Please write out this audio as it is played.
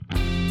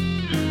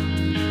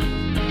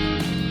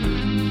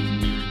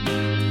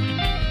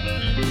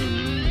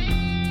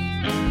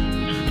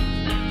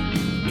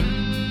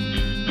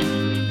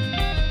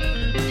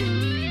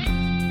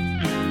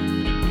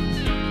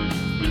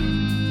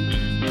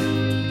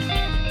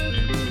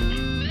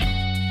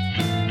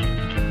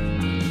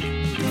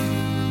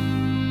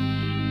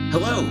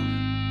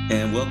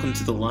welcome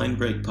to the Line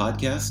Break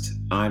Podcast.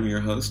 I'm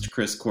your host,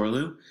 Chris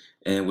Corlew,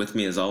 and with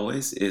me as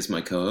always is my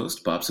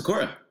co-host, Bob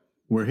Sikora.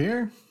 We're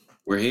here.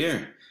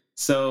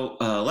 So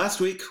last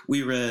week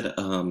we read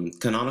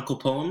canonical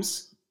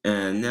poems,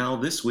 and now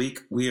this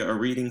week we are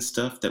reading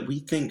stuff that we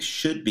think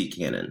should be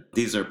canon.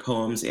 These are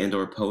poems and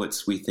or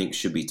poets we think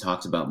should be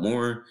talked about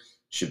more,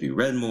 should be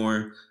read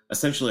more,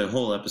 essentially a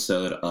whole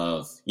episode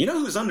of, you know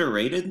who's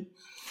underrated?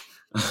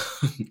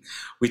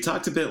 We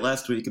talked a bit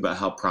last week about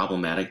how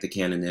problematic the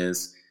canon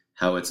is,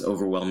 how it's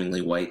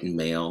overwhelmingly white and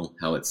male,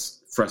 how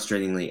it's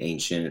frustratingly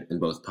ancient and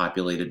both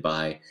populated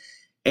by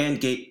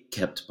and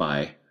gate-kept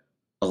by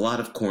a lot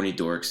of corny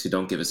dorks who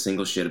don't give a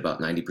single shit about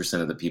 90%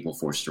 of the people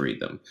forced to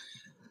read them.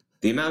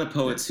 The amount of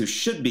poets who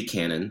should be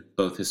canon,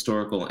 both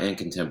historical and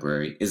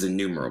contemporary, is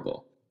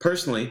innumerable.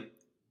 Personally,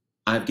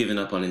 I've given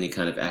up on any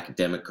kind of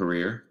academic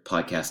career.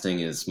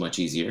 Podcasting is much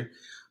easier.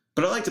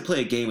 But I like to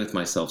play a game with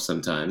myself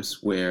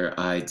sometimes where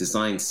I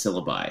design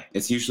syllabi.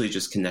 It's usually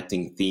just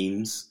connecting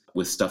themes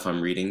with stuff I'm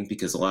reading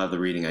because a lot of the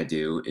reading I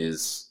do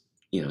is,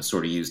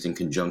 sort of used in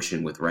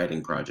conjunction with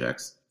writing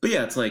projects. But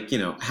yeah, it's like,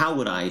 how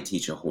would I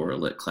teach a horror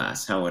lit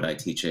class? How would I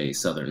teach a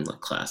Southern lit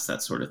class?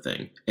 That sort of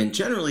thing. And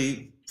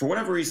generally, for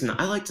whatever reason,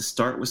 I like to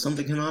start with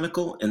something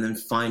canonical and then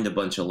find a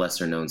bunch of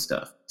lesser known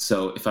stuff.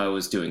 So if I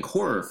was doing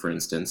horror, for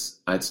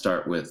instance, I'd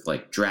start with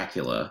like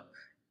Dracula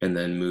and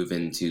then move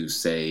into,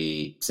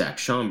 say, Zach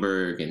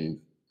Schomburg and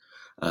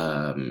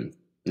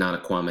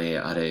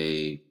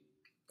Nanakwame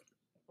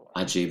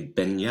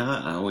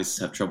Adebenya. I always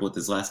have trouble with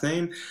his last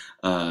name.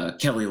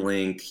 Kelly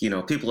Link,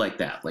 people like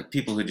that, like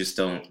people who just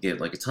don't get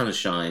like a ton of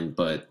shine,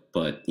 but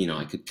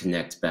I could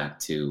connect back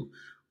to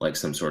like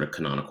some sort of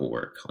canonical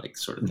work, like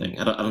sort of thing.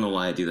 I don't know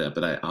why I do that,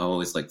 but I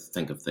always like to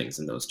think of things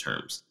in those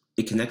terms.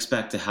 It connects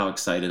back to how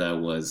excited I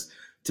was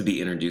to be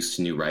introduced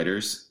to new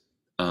writers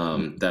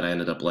that I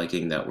ended up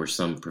liking that were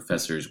some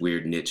professors'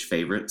 weird niche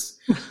favorites.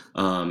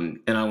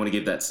 And I want to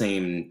give that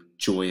same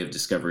joy of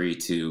discovery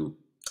to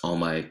all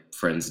my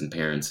friends and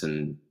parents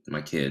and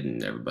my kid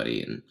and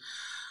everybody. And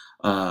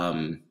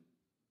and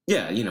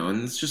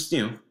it's just,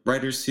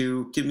 writers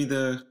who give me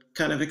the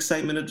kind of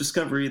excitement of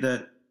discovery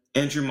that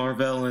Andrew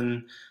Marvell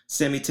and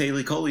Sammy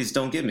Taylor Coley's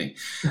don't give me.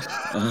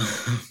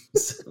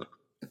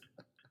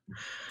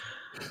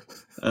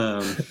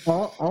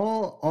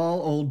 All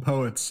old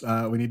poets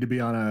we need to be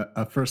on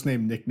a first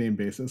name nickname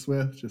basis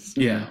with.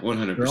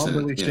 100%. They're all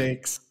Billy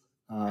Shakes.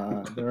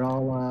 They're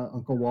all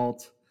Uncle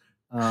Walt.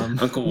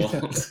 Uncle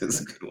Walt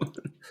is a good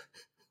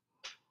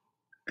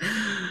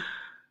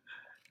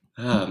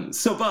one.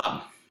 So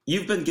Bob,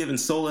 you've been given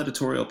sole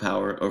editorial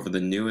power over the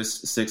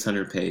newest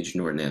 600-page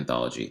Norton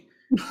anthology.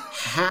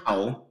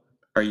 How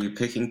are you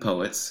picking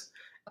poets?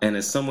 And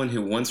as someone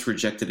who once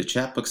rejected a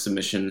chapbook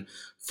submission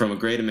from a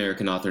great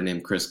American author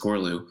named Chris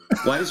Corlew,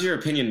 why does your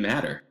opinion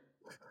matter?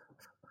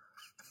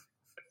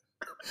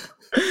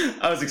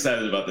 I was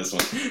excited about this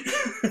one.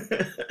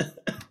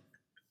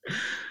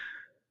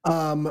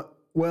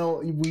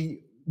 Well,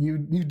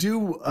 you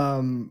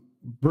do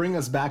bring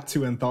us back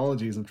to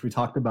anthologies, which we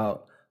talked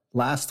about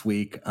last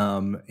week,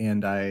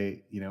 and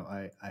I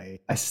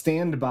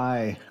stand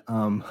by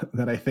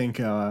that. I think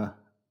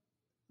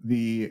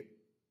the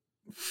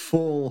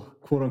full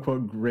quote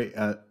unquote great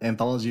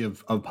anthology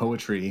of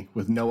poetry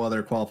with no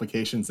other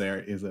qualifications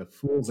there is a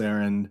fool's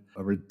errand,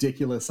 a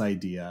ridiculous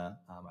idea.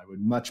 I would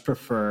much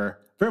prefer,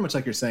 very much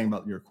like you're saying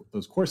about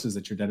those courses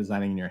that you're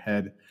designing in your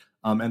head,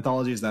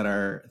 anthologies that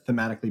are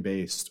thematically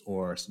based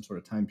or some sort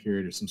of time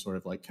period or some sort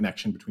of like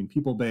connection between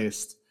people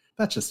based.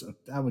 That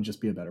would just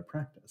be a better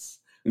practice.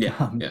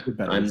 I'm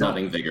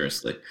nodding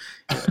vigorously.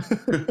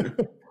 Yeah.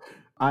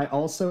 I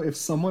also, if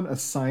someone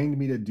assigned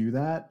me to do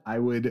that, I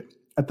would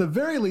at the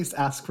very least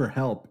ask for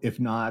help. If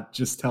not,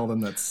 just tell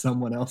them that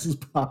someone else is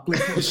probably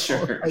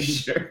sure.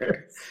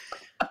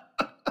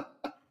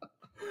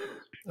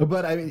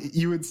 But I mean,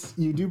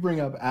 you do bring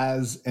up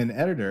as an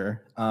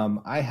editor.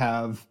 I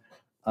have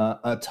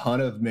a ton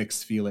of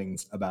mixed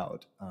feelings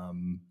about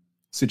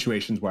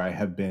situations where I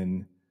have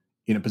been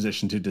in a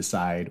position to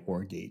decide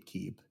or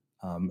gatekeep.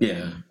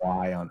 And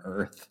why on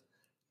earth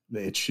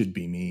it should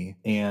be me.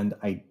 And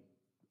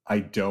I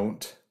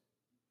don't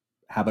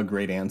have a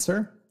great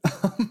answer.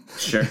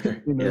 Sure.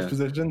 In those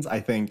positions. I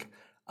think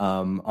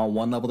on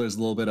one level there's a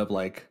little bit of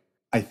like,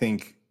 I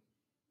think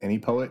any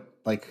poet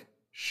like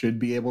should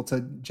be able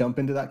to jump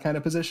into that kind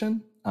of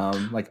position.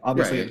 Like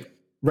obviously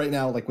right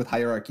now, like with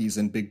hierarchies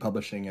and big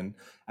publishing and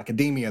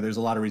academia, there's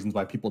a lot of reasons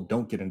why people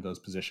don't get into those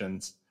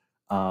positions.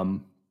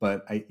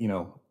 But I,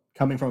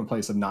 coming from a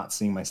place of not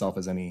seeing myself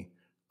as any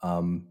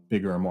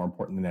bigger or more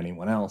important than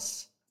anyone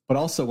else. But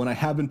also, when I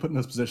have been put in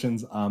those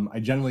positions, I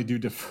generally do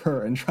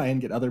defer and try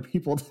and get other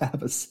people to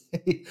have a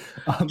say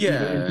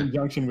in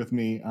conjunction with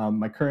me.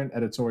 My current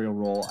editorial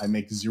role, I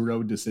make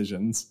 0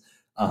 decisions.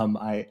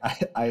 I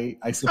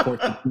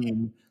support the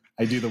team.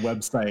 I do the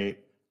website,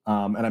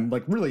 and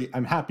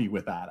I'm happy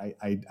with that.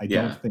 I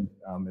don't think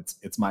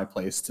it's my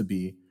place to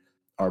be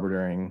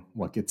arbitering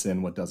what gets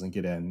in, what doesn't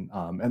get in.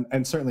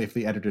 And certainly if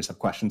the editors have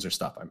questions or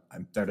stuff,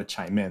 I'm there to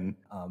chime in.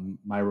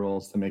 My role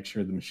is to make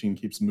sure the machine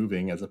keeps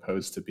moving as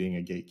opposed to being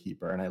a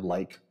gatekeeper. And I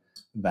like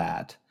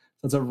that.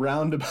 So it's a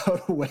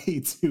roundabout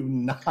way to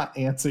not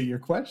answer your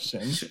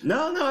question.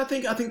 No, I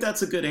think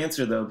that's a good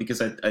answer though,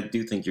 because I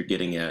do think you're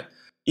getting at,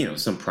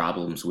 some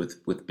problems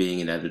with being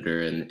an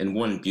editor. And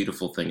one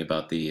beautiful thing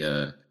about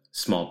the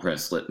small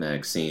press lit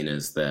mag scene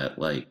is that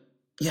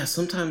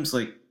sometimes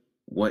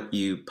what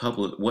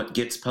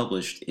gets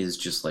published is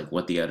just like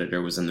what the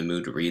editor was in the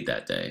mood to read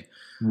that day.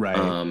 Right.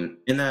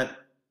 And that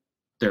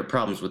there are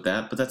problems with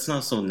that, but that's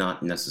also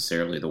not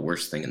necessarily the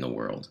worst thing in the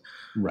world.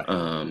 Right.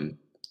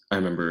 I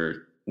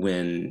remember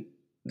when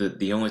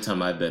the only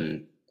time I've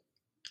been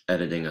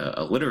editing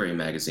a literary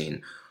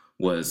magazine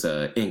was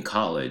in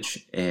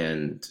college,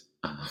 and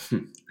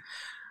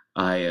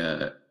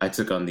I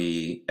took on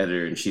the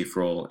editor-in-chief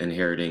role,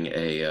 inheriting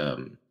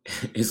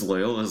is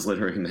Loyola's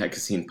literary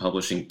magazine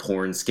publishing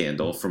porn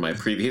scandal from my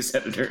previous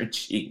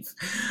editor-in-chief.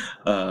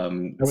 I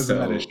was in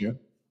that issue.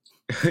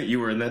 You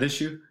were in that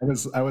issue?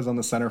 I was on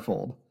the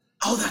centerfold.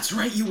 Oh, that's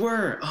right, you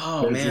were.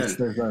 Oh, man. There's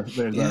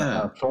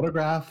a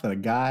photograph and a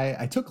guy.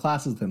 I took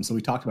classes with him, so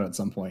we talked about it at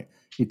some point.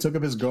 He took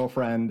up his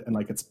girlfriend, and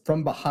it's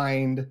from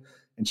behind,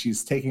 and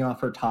she's taking off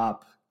her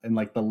top, and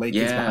the lake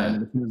is behind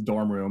him in his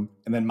dorm room.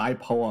 And then my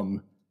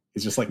poem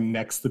is just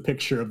next to the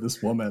picture of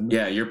this woman.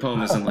 Yeah, your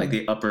poem is in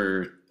the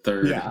upper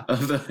third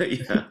of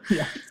the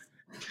yeah.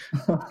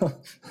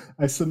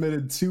 I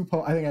submitted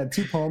I think I had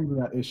 2 poems in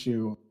that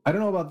issue. I don't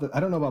know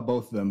about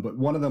both of them, but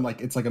one of them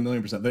it's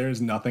 1,000,000%.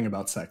 There's nothing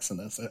about sex in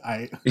this.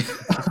 I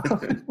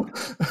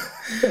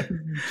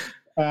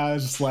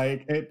was just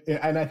it,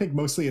 and I think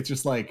mostly it's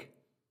just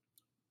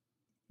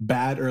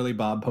bad early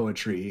Bob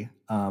poetry,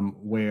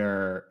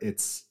 where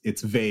it's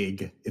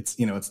vague. It's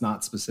it's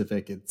not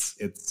specific.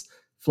 It's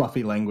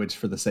fluffy language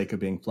for the sake of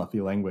being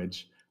fluffy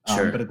language.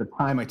 Sure. But at the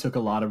time, I took a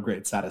lot of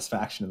great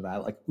satisfaction in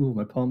that. Ooh,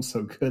 my poem's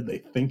so good, they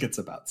think it's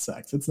about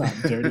sex. It's not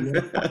dirty.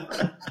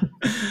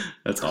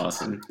 That's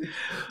awesome.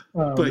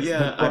 But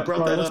yeah, I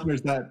brought that up.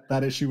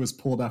 That issue was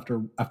pulled after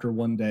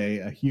one day.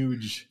 A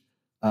huge,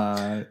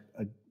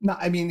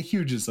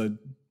 huge is an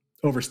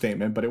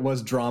overstatement, but it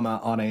was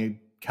drama on a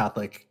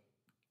Catholic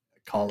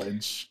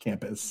college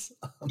campus.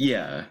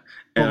 Yeah,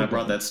 and I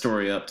brought that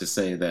story up to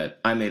say that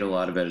I made a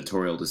lot of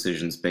editorial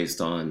decisions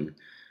based on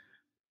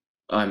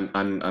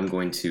I'm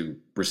going to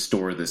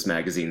restore this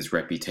magazine's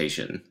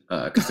reputation,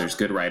 because there's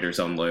good writers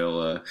on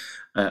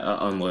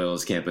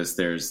Loyola's campus.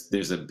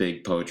 There's a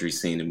big poetry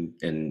scene,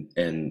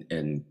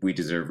 and we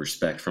deserve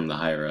respect from the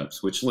higher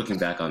ups. Which, looking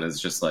back on, is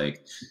just who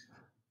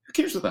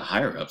cares what the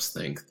higher ups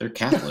think? They're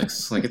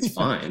Catholics. It's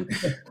fine.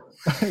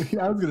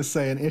 I was gonna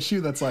say an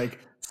issue that's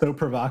so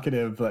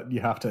provocative that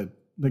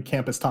the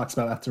campus talks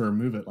about have to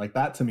remove it.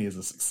 That to me is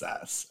a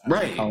success.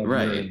 Right.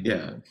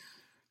 Yeah.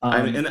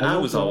 I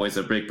was always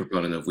a big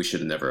proponent of we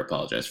should have never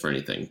apologized for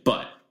anything,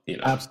 but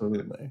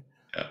absolutely.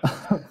 Yeah.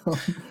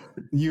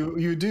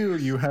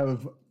 You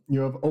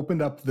have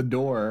opened up the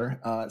door,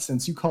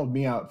 since you called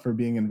me out for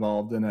being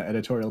involved in an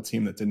editorial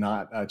team that did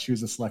not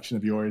choose a selection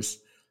of yours.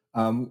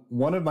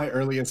 One of my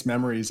earliest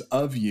memories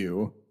of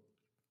you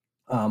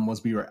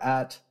was we were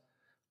at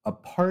a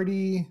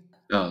party.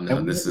 Oh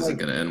no, this isn't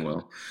going to end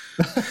well.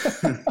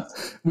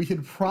 We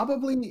had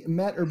probably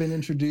met or been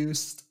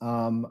introduced.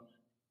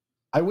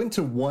 I went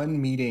to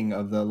one meeting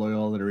of the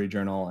Loyola Literary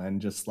Journal and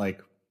just I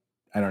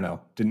don't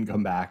know, didn't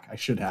come back. I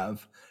should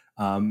have.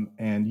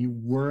 And you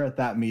were at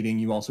that meeting.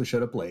 You also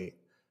showed up late.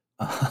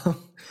 But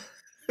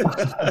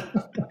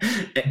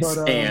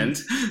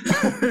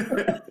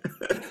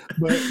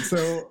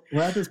so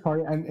we're at this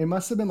party, and it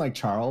must have been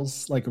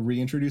Charles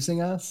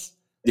reintroducing us.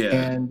 Yeah.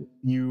 And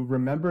you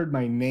remembered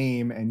my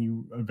name, and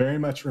you very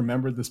much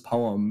remembered this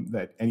poem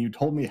and you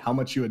told me how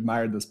much you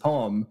admired this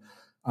poem.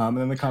 And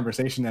then the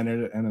conversation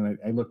ended, and then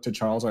I looked to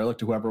Charles, or I looked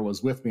to whoever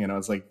was with me, and I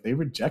was they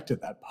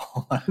rejected that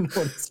poem. I don't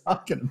know what he's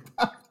talking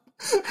about.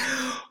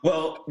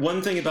 Well,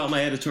 one thing about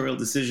my editorial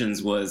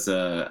decisions was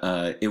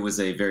it was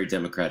a very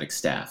democratic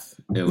staff.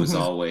 It was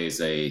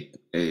always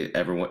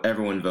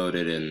everyone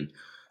voted, and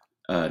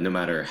no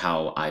matter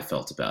how I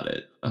felt about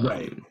it,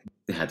 right.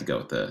 It had to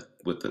go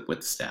with the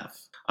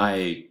staff.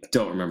 I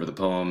don't remember the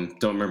poem,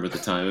 don't remember the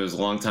time. It was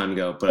a long time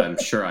ago, but I'm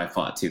sure I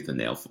fought tooth and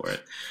nail for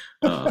it.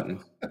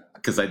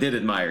 Because I did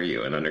admire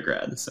you in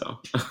undergrad, so.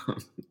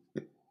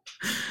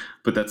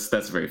 But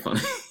that's very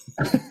funny.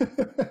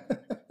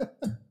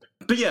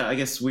 But yeah, I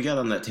guess we got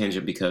on that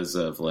tangent because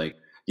of the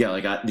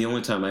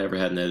only time I ever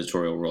had an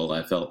editorial role,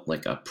 I felt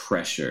a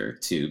pressure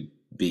to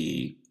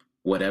be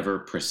whatever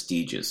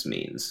prestigious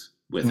means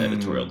with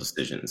editorial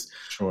decisions.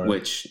 Sure.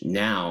 Which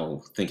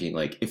now thinking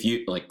if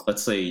you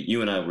let's say you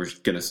and I were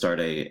going to start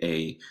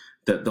the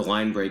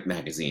Line Break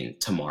magazine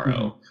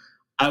tomorrow. Mm-hmm.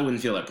 I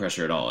wouldn't feel that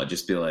pressure at all. I'd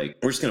just be we're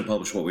just going to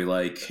publish what we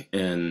like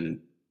and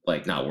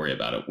not worry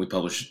about it. We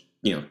publish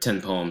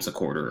 10 poems a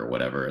quarter or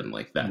whatever, and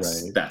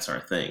that's our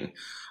thing.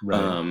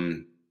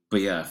 Right.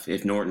 But yeah,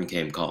 if Norton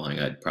came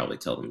calling, I'd probably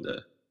tell them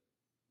to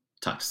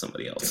talk to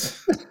somebody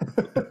else.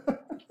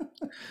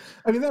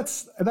 I mean,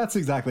 that's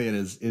exactly it.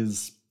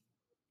 Is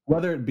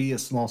whether it be a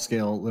small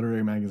scale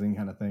literary magazine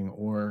kind of thing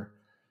or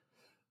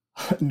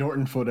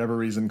Norton, for whatever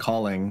reason,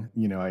 calling,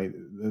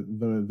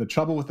 the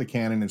trouble with the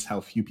canon is how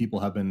few people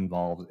have been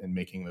involved in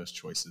making those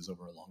choices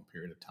over a long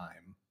period of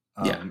time.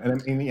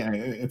 And I mean,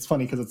 it's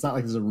funny because it's not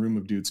like there's a room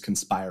of dudes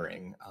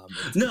conspiring.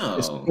 No,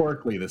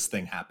 historically, this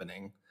thing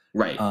happening.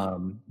 Right.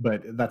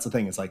 But that's the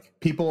thing. It's like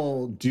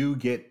people do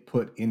get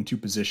put into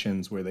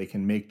positions where they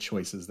can make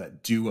choices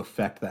that do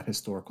affect that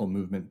historical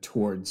movement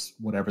towards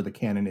whatever the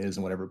canon is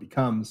and whatever it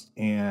becomes.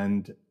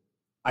 And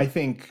I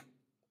think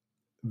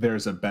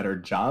there's a better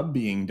job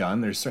being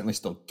done. There's certainly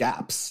still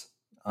gaps,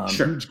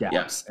 huge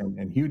gaps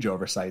and huge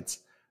oversights.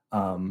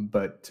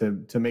 But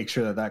to make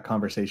sure that that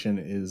conversation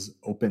is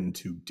open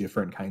to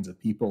different kinds of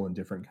people and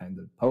different kinds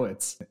of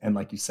poets. And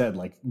like you said,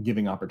 like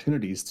giving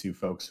opportunities to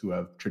folks who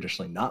have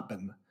traditionally not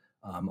been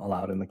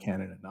allowed in the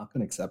canon and not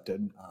been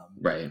accepted.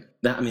 Right.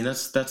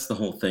 That's the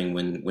whole thing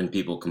when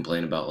people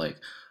complain about like,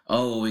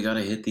 oh, we got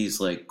to hit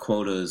these like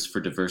quotas for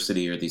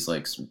diversity or these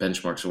like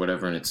benchmarks or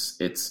whatever, and it's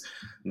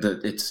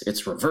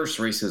reverse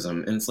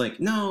racism, and it's like,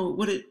 no,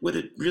 what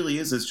it really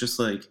is just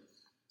like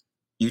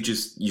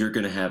you're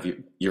going to have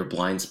your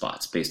blind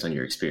spots based on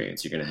your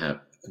experience. You're going to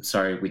have,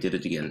 sorry, we did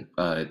it again.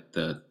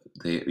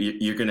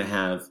 You're going to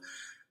have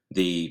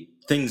the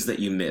things that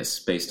you miss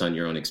based on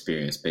your own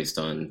experience, based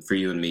on, for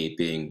you and me,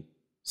 being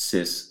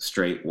cis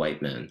straight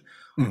white men,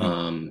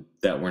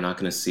 that we're not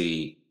going to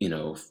see,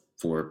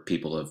 for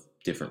people of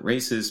different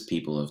races,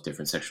 people of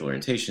different sexual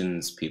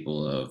orientations,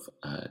 people of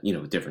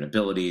different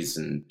abilities,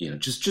 and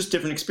just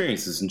different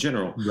experiences in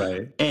general.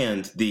 Right.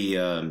 And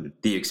the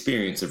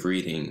experience of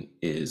reading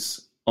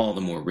is all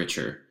the more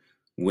richer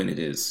when it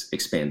is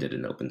expanded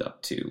and opened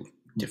up to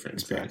different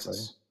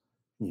experiences.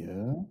 Exactly.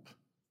 Yeah.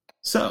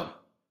 So,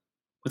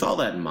 with all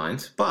that in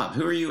mind, Bob,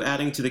 who are you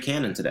adding to the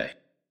canon today?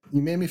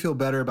 You made me feel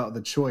better about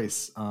the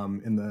choice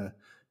in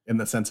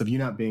the sense of you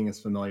not being as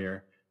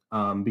familiar.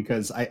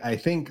 Because I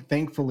think,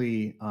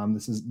 thankfully,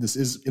 this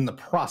is in the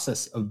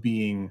process of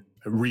being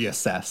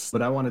reassessed.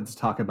 But I wanted to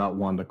talk about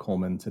Wanda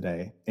Coleman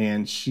today,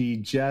 and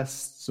she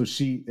has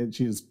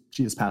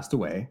passed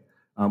away,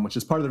 which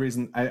is part of the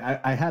reason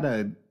I had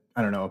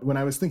I don't know, when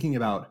I was thinking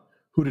about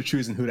who to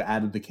choose and who to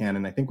add to the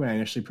canon. I think when I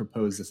initially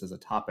proposed this as a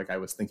topic, I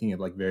was thinking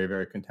of like very,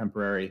 very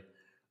contemporary.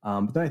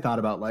 But then I thought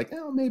about like,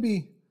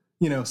 maybe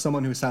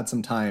someone who's had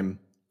some time,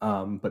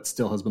 but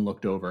still has been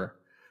looked over.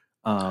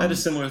 I had a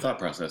similar thought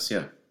process,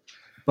 yeah.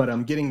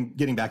 But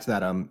getting back to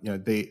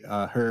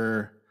that,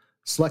 her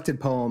selected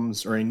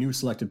poems, or a new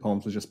selected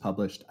poems, was just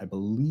published, I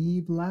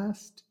believe,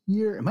 last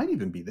year. It might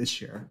even be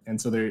this year. And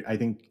so I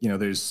think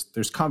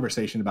there's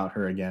conversation about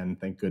her again.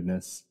 Thank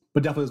goodness.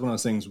 But definitely was one of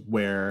those things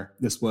where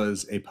this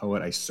was a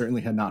poet I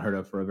certainly had not heard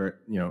of for a very,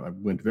 I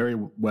went very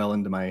well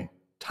into my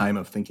time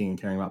of thinking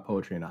and caring about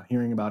poetry and not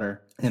hearing about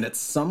her. And at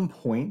some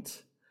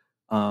point,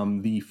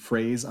 the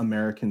phrase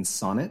American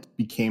sonnet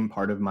became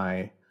part of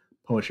my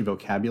poetry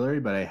vocabulary,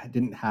 but I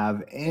didn't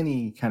have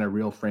any kind of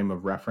real frame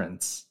of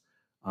reference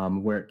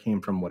where it came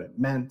from, what it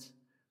meant.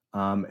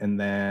 And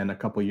then a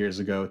couple years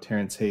ago,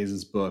 Terrence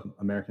Hayes' book,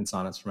 American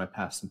Sonnets for My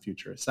Past and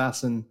Future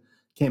Assassin,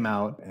 came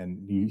out,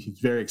 and he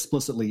very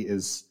explicitly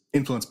is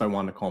influenced by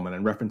Wanda Coleman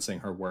and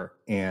referencing her work.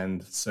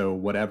 And so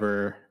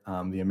whatever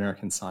the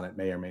American sonnet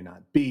may or may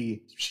not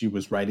be, she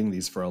was writing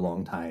these for a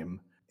long time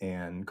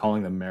and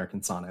calling them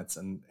American sonnets.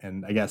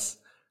 And I guess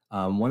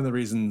one of the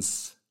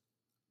reasons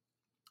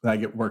that I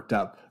get worked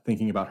up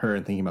thinking about her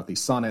and thinking about these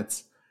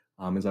sonnets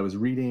is I was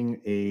reading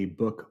a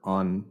book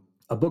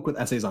with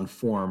essays on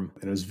form,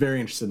 and I was very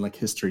interested in like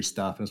history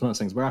stuff. And it was one of those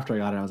things where after I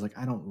got it, I was like,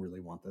 I don't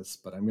really want this,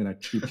 but I'm going to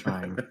keep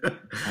trying.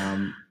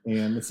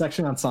 And the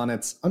section on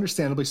sonnets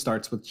understandably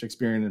starts with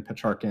Shakespearean and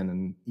Petrarchan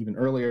and even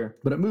earlier,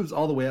 but it moves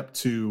all the way up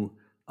to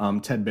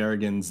Ted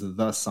Berrigan's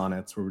The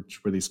Sonnets,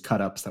 which were these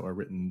cut-ups that were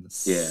written in the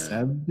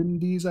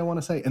 70s, I want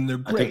to say. And they're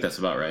great. I think that's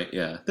about right,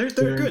 yeah. They're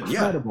good,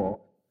 incredible.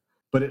 Yeah.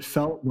 But it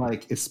felt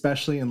like,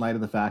 especially in light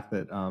of the fact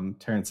that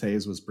Terrence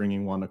Hayes was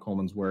bringing Wanda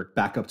Coleman's work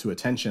back up to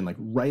attention, like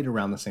right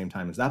around the same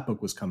time as that book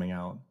was coming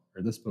out,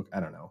 or this book, I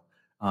don't know.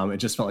 It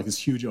just felt like this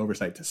huge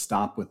oversight to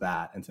stop with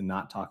that and to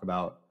not talk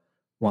about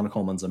Wanda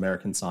Coleman's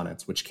American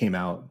Sonnets, which came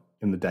out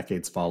in the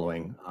decades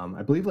following.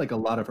 I believe like a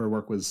lot of her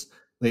work was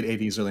late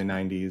 80s, early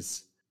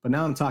 90s. But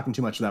now I'm talking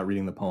too much without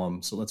reading the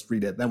poem, so let's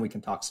read it, then we can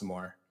talk some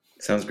more.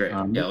 Sounds great.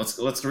 Yeah,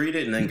 let's read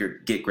it and then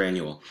get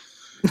granule.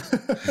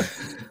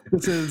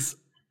 This is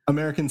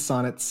American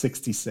Sonnet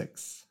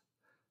 66,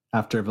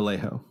 after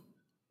Vallejo.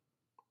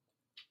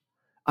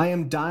 I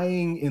am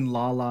dying in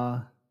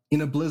Lala,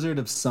 in a blizzard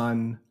of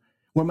sun,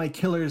 where my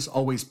killers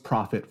always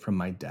profit from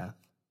my death.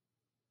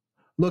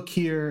 Look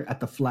here at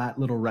the flat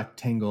little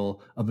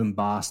rectangle of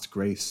embossed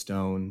gray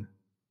stone,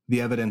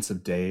 the evidence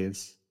of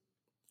days.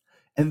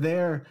 And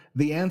there,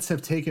 the ants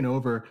have taken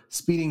over,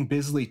 speeding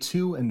busily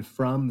to and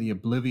from the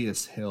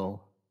oblivious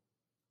hill.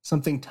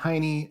 Something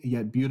tiny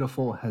yet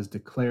beautiful has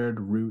declared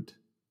root,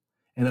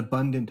 an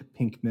abundant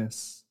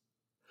pinkness.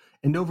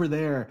 And over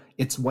there,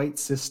 its white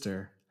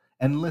sister.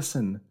 And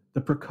listen,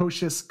 the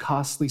precocious,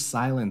 costly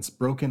silence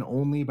broken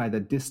only by the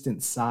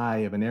distant sigh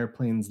of an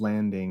airplane's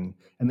landing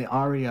and the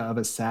aria of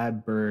a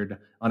sad bird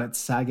on its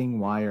sagging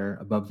wire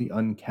above the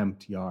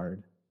unkempt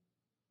yard.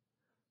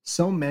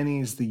 So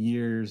many's the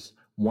years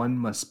one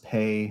must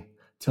pay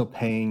till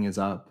paying is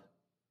up,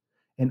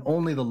 and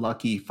only the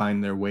lucky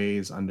find their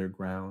ways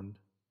underground.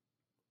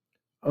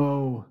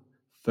 Oh,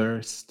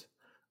 thirst,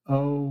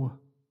 oh,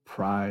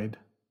 pride.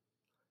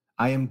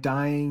 I am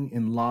dying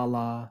in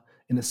Lala,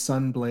 in a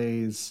sun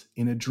blaze,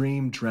 in a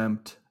dream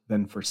dreamt,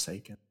 then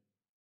forsaken.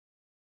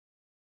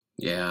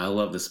 Yeah, I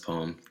love this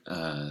poem.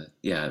 I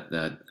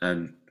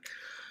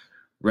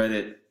read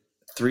it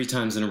 3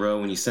 times in a row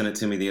when you sent it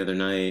to me the other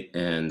night,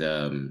 and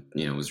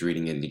was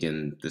reading it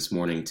again this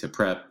morning to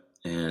prep.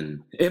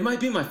 And it might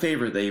be my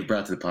favorite that you've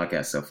brought to the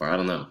podcast so far. I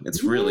don't know.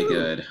 It's really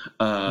good.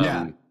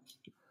 I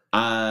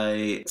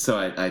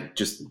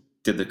just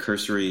did the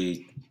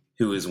cursory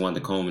who is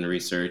Wanda Coleman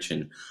research,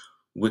 and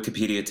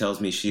Wikipedia tells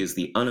me she is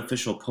the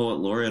unofficial poet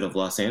laureate of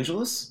Los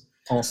Angeles.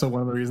 Also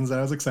one of the reasons I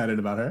was excited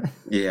about her.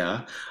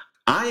 Yeah.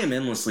 I am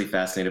endlessly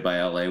fascinated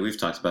by LA. We've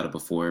talked about it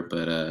before,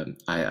 but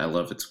I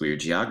love its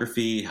weird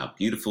geography, how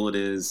beautiful it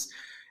is,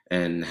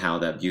 and how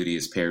that beauty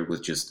is paired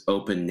with just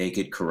open,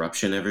 naked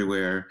corruption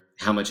everywhere.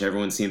 How much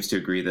everyone seems to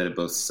agree that it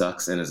both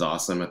sucks and is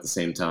awesome at the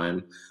same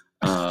time.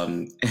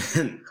 And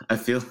I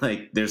feel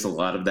like there's a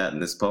lot of that in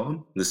this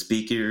poem. The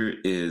speaker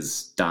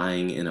is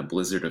dying in a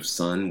blizzard of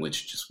sun,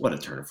 which just, what a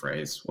turn of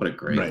phrase. What a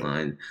great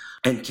line.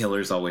 And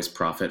killers always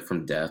profit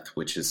from death,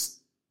 which is,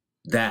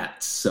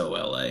 that's so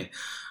LA.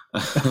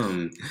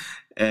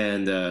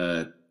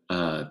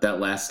 That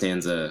last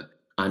stanza,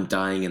 I'm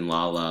dying in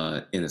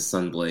Lala, in a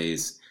sun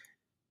blaze,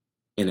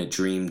 in a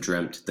dream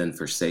dreamt then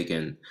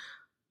forsaken.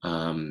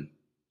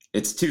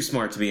 It's too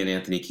smart to be an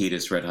Anthony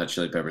Kiedis Red Hot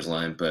Chili Peppers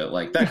line, but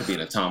like that could be in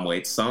a Tom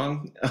Waits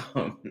song.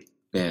 I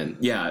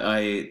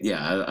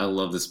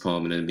love this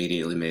poem, and it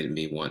immediately made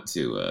me want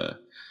to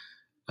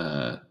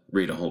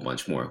read a whole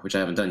bunch more, which I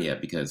haven't done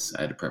yet because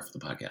I had to prep for the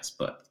podcast.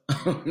 But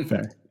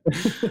fair.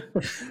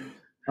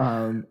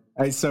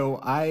 I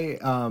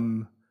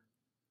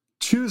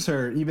choose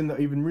her,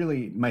 even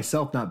really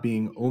myself not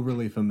being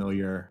overly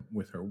familiar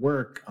with her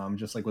work.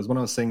 Just like was one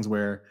of those things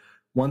where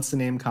once the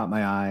name caught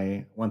my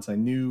eye, once I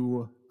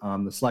knew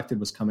the Selected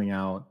was coming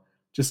out,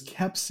 just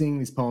kept seeing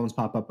these poems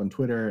pop up on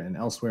Twitter and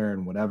elsewhere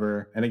and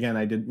whatever. And again,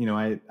 I did,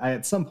 I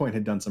at some point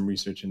had done some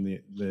research in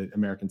the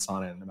American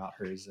Sonnet and about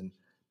hers. And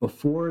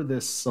before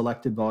this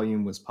Selected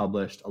volume was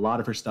published, a lot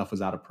of her stuff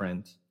was out of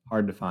print,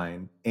 hard to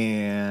find,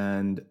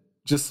 and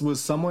just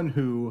was someone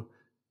who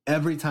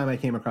every time I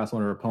came across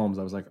one of her poems,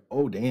 I was like,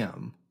 oh,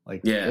 damn.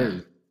 Like,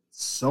 there's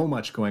so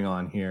much going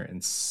on here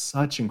and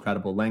such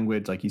incredible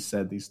language. Like you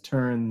said, these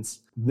turns.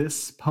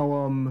 This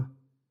poem,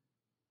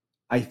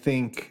 I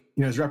think,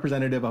 is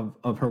representative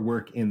of her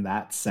work in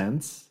that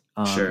sense.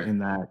 In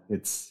that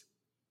it's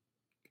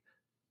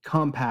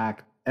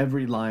compact,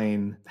 every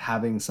line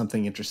having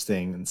something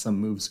interesting and some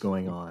moves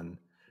going on.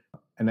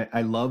 And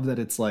I love that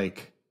it's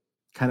like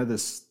kind of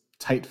this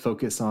tight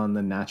focus on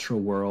the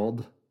natural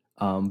world,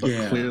 but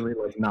clearly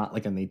like not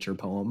like a nature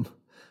poem.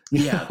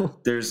 Yeah,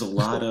 there's a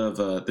lot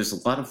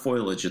of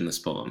foliage in this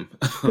poem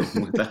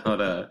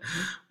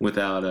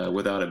without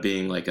it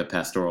being like a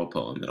pastoral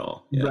poem at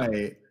all. Yeah.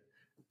 Right.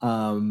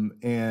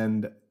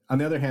 And on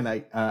the other hand,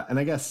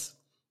 I guess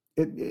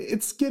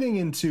it's getting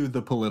into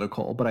the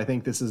political, but I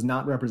think this is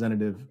not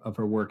representative of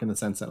her work in the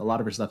sense that a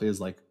lot of her stuff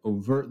is like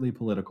overtly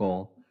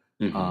political.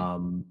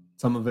 Mm-hmm.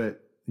 Some of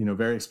it,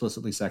 very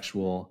explicitly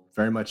sexual,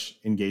 very much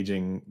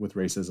engaging with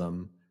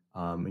racism,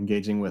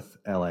 engaging with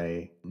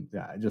LA.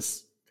 Yeah,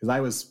 just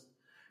because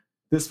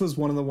this was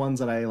one of the ones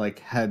that I like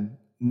had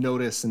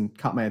noticed and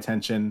caught my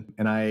attention,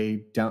 and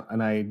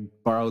I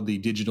borrowed the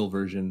digital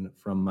version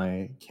from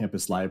my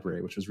campus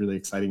library, which was really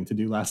exciting to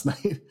do last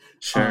night.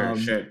 Sure.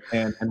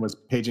 And was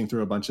paging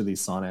through a bunch of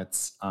these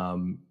sonnets,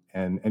 and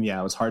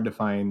it was hard to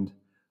find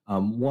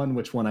one,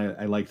 which one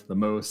I liked the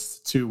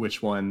most, two,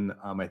 which one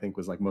I think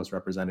was like most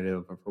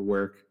representative of her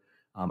work.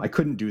 I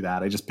couldn't do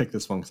that. I just picked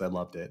this one because I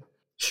loved it.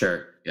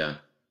 Sure. Yeah.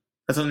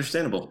 That's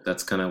understandable.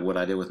 That's kind of what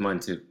I did with mine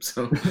too.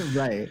 So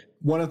right.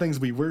 One of the things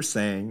we were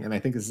saying, and I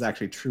think this is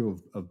actually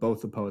true of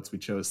both the poets we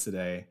chose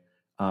today,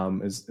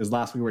 is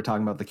last week we were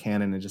talking about the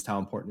canon and just how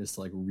important it is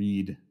to like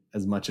read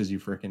as much as you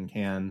frickin'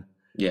 can.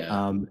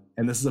 Yeah.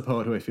 And this is a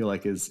poet who I feel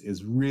like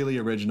is really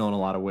original in a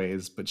lot of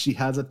ways, but she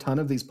has a ton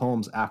of these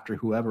poems after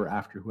whoever.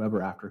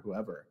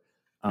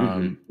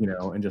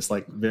 And just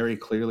like very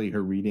clearly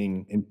her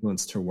reading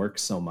influenced her work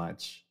so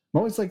much. I'm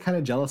always like kind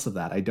of jealous of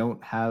that. I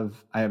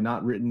have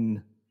not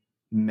written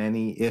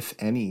many, if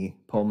any,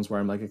 poems where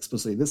I'm like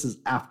explicitly, this is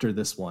after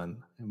this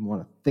one. I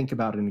want to think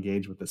about and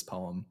engage with this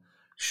poem.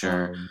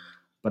 Sure.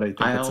 But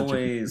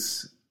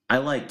I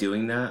like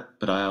doing that,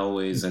 but I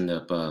always end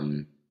up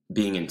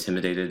being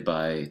intimidated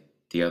by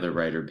the other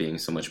writer being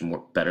so much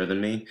more better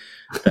than me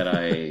that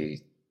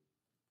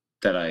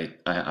that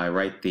I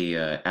write the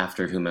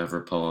after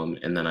whomever poem,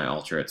 and then I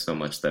alter it so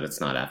much that it's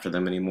not after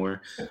them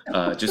anymore.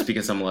 Just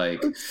because I'm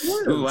like,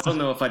 ooh, I don't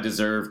know if I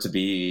deserve to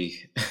be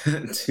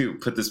to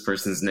put this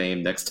person's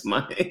name next to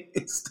my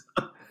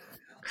stuff.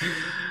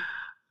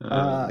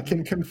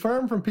 Can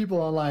confirm from people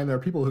online there are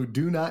people who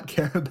do not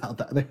care about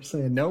that. They're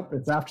saying, nope,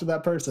 it's after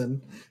that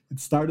person. It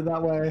started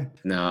that way.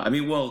 No, I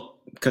mean, well,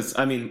 because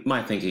I mean,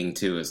 my thinking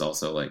too is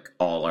also like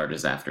all art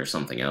is after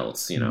something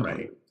else, you know.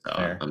 Right.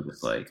 I'm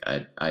just like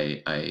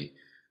I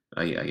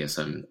guess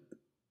I'm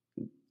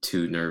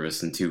too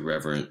nervous and too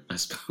reverent, I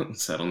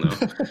suppose. I don't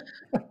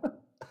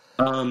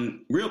know.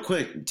 Real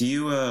quick, do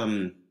you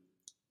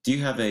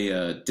have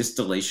a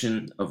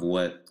distillation of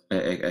what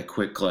a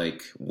quick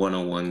like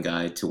 101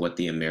 guide to what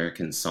the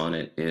American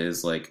sonnet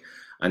is? Like,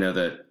 I know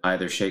that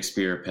either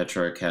Shakespeare or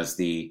Petrarch has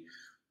the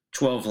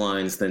 12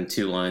 lines, then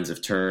 2 lines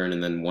of turn,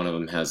 and then one of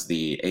them has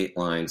the 8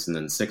 lines and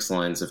then 6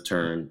 lines of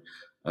turn.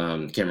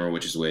 Can't remember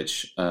which is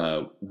which.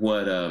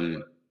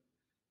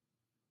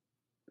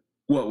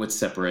 What would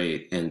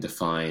separate and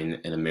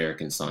define an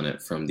American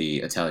sonnet from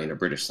the Italian or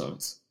British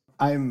sonnets?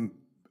 I'm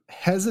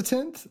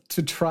hesitant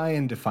to try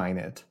and define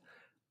it,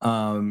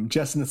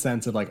 just in the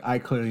sense of like I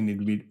clearly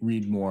need to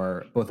read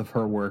more both of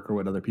her work or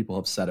what other people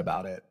have said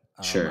about it.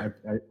 Sure.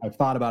 I've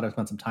thought about it,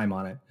 spent some time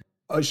on it.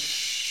 A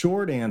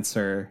short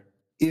answer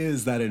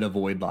is that it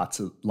avoid lots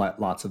of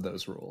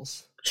those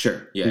rules.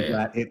 Sure. Yeah.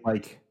 That it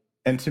like,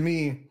 and to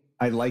me,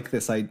 I like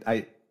this.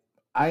 I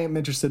am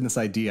interested in this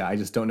idea. I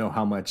just don't know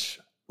how much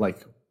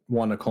like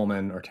Wanda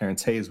Coleman or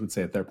Terrence Hayes would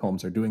say that their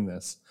poems are doing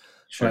this.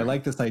 Sure. But I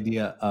like this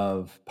idea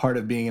of part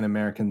of being an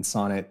American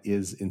sonnet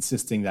is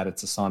insisting that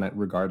it's a sonnet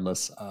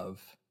regardless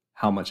of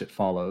how much it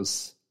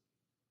follows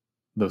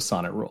those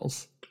sonnet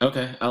rules.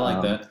 Okay, I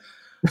like that.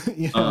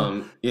 You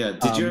know,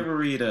 Did you ever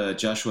read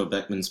Joshua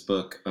Beckman's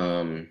book?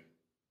 What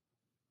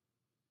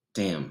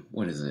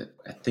is it?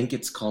 I think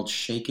it's called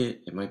Shake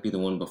It. It might be the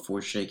one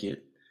before Shake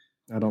It.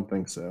 I don't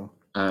think so.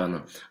 I don't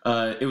know.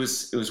 It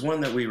was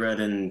one that we read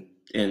in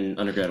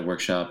undergrad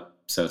workshop,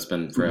 so it's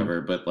been forever.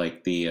 Mm-hmm. But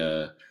like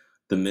the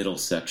middle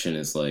section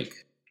is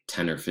like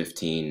 10 or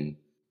 15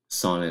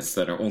 sonnets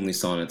that are only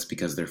sonnets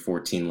because they're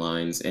 14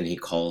 lines, and he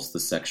calls the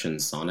section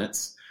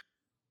sonnets.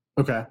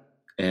 Okay.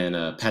 And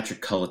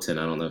Patrick Culleton,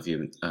 I don't know if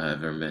you've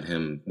ever met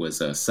him, was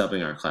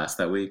subbing our class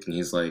that week, and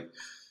he's like,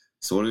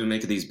 "So what do we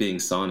make of these being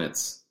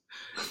sonnets?"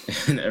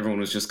 And everyone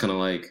was just kind of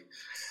like,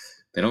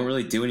 "They don't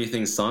really do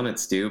anything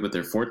sonnets do, but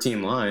they're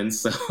 14 lines,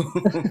 so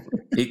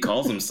he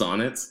calls them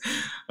sonnets."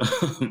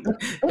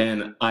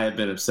 And I have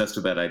been obsessed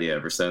with that idea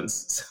ever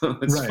since. So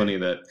it's funny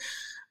that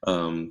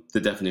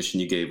the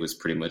definition you gave was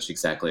pretty much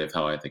exactly of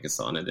how I think a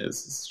sonnet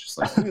is. It's just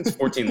like, it's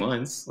 14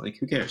 lines. Like,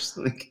 who cares?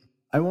 Like,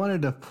 I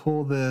wanted to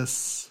pull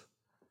this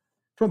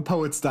from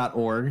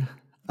poets.org.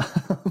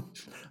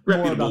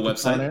 Reputable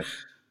website.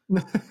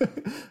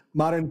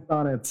 Modern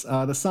sonnets.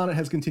 The sonnet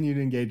has continued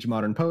to engage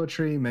modern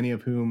poetry, many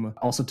of whom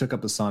also took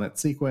up the sonnet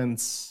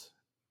sequence.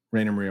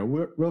 Rainer Maria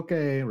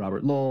Rilke,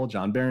 Robert Lowell,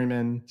 John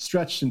Berryman.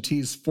 Stretched and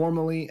teased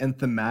formally and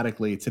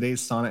thematically,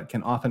 today's sonnet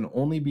can often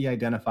only be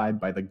identified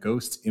by the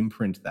ghost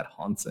imprint that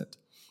haunts it.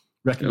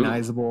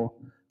 Recognizable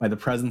by the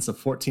presence of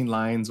 14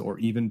 lines or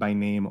even by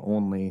name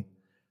only.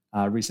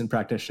 Recent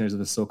practitioners of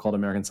the so-called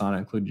American sonnet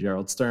include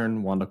Gerald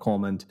Stern, Wanda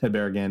Coleman, Ted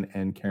Berrigan,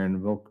 and Karen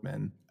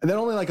Volkman. And that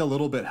only like a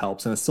little bit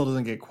helps, and it still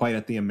doesn't get quite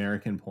at the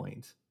American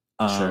point.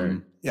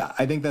 Sure. Yeah,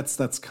 I think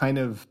that's kind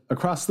of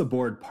across the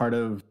board part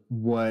of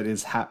what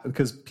is happening,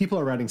 because people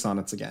are writing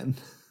sonnets again.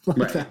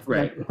 That's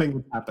the thing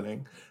that's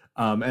happening.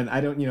 And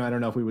I don't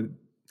know if we would. I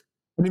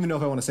don't even know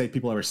if I want to say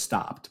people ever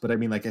stopped, but I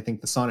mean, like, I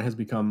think the sonnet has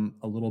become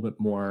a little bit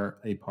more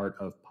a part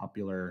of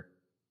popular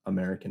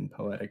American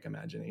poetic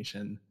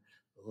imagination.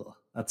 Ugh,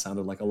 that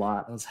sounded like a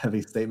lot. That was a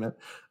heavy statement.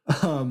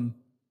 But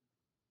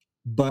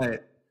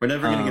we're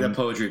never going to get a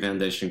Poetry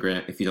Foundation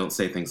grant if you don't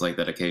say things like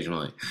that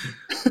occasionally.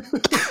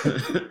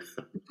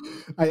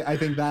 I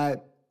think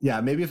that,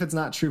 maybe if it's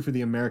not true for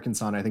the American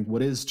sonnet, I think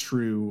what is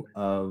true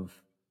of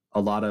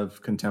a lot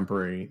of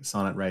contemporary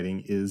sonnet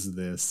writing is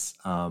this,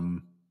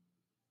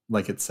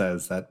 like it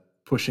says, that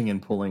pushing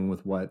and pulling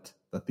with what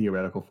the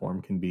theoretical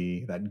form can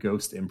be, that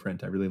ghost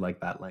imprint. I really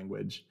like that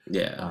language.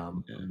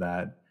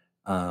 That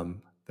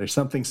there's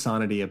something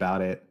sonnety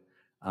about it.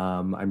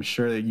 I'm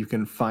sure that you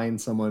can find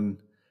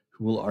someone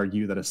who will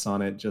argue that a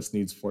sonnet just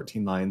needs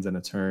 14 lines and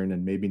a turn,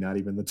 and maybe not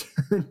even the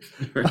turn.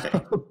 Right.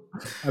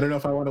 I don't know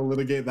if I want to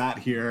litigate that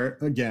here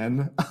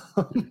again.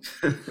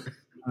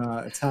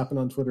 It's happened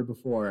on Twitter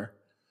before.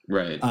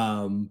 Right.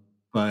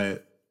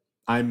 But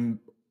I'm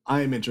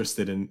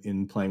interested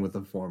in playing with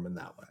the form in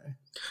that way.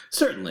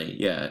 Certainly,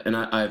 yeah. And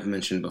I've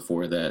mentioned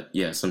before that,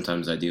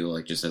 sometimes I do,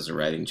 like, just as a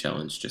writing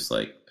challenge, just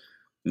like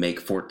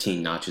make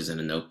 14 notches in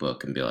a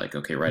notebook and be like,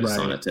 okay, write a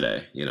sonnet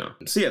today, you know?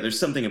 So there's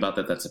something about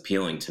that that's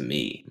appealing to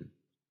me.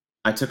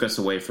 I took us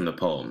away from the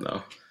poem,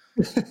 though.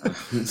 We're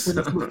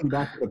just looking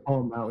back at the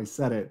poem now. We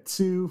said it.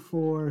 2,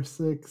 4,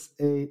 6,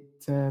 8,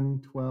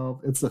 10,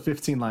 12. It's a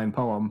 15-line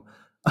poem.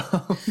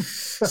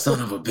 Son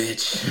of a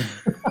bitch.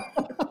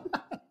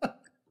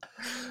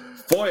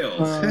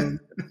 Foiled.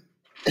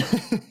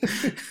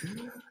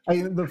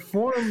 The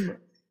form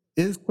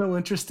is so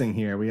interesting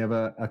here. We have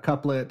a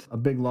couplet, a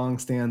big long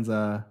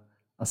stanza,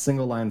 a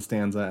single line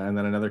stanza, and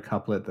then another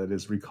couplet that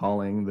is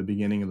recalling the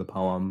beginning of the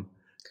poem.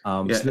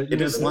 So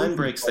it is line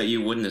breaks that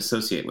you wouldn't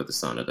associate with the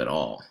sonnet at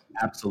all.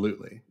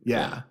 Absolutely.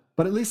 Yeah.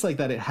 But at least like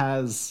that it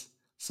has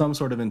some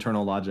sort of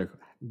internal logic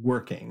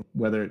working,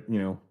 whether it,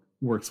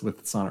 works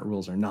with sonnet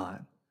rules or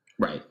not.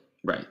 Right.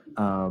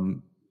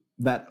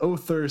 That "O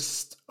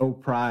thirst, O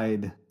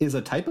pride" is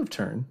a type of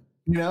turn.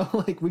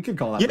 Like we could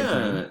call that.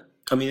 Yeah.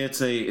 I mean,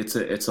 it's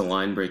a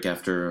line break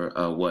after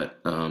what?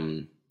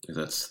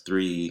 That's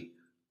 3,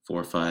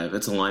 4, 5.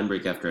 It's a line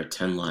break after a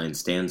 10-line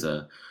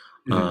stanza.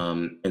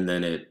 And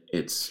then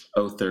it's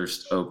 "O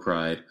thirst, O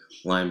pride,"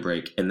 line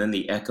break, and then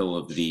the echo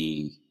of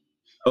the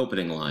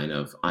opening line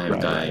of "I am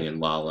dying in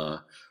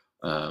Lala,"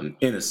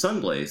 in a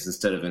sun blaze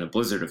instead of in a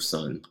blizzard of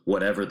sun.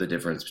 Whatever the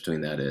difference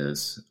between that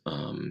is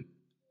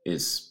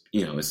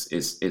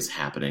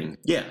happening.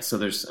 Yeah. So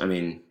there's,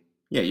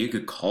 you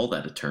could call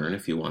that a turn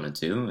if you wanted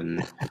to,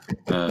 and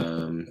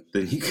then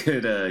you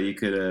could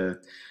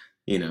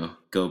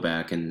go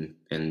back and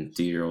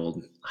do your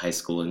old high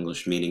school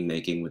English meaning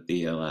making with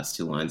the last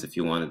 2 lines if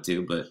you wanted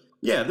to. But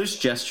yeah, there's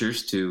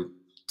gestures to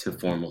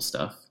formal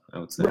stuff, I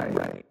would say.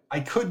 Right. I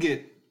could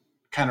get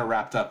kind of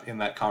wrapped up in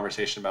that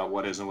conversation about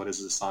what is and what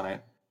is a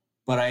sonnet,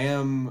 but I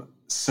am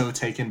so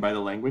taken by the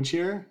language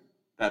here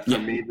that for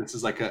me this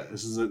is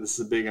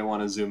a big, I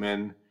want to zoom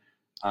in.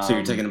 So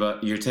you're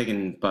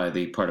taken by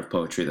the part of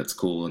poetry that's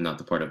cool and not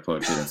the part of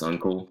poetry that's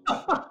uncool.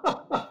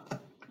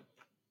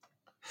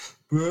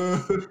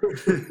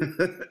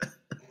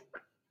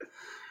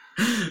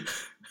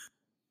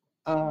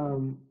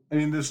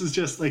 This is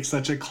just like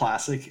such a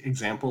classic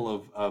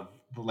example of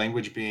the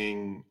language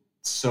being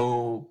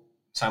so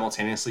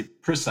simultaneously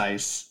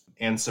precise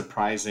and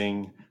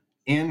surprising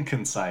and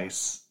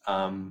concise.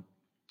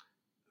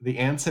 The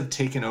ants have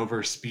taken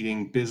over,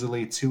 speeding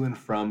busily to and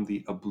from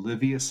the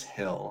oblivious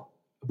hill.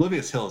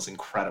 Oblivious hill is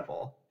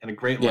incredible and a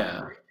great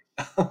line.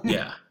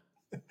 Yeah.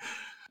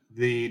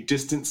 The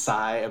distant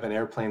sigh of an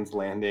airplane's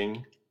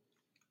landing.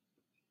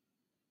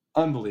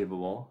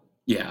 Unbelievable.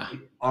 Yeah.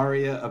 The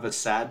aria of a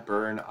sad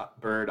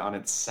bird on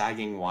its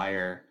sagging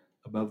wire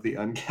above the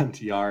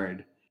unkempt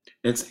yard.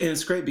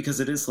 It's great because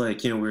it is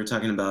like, we were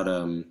talking about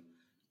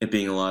it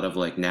being a lot of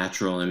like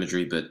natural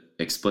imagery, but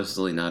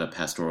explicitly not a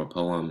pastoral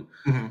poem.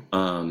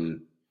 Mm-hmm.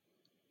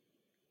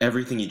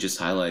 Everything you just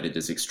highlighted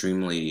is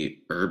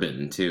extremely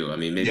urban too.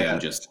 Maybe I'm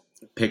just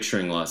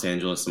picturing Los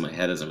Angeles in my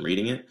head as I'm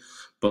reading it,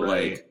 but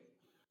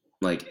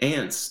like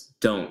ants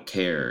don't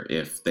care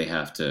if they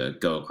have to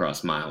go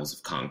across miles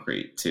of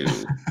concrete to,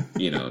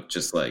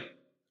 just like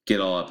get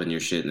all up in your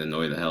shit and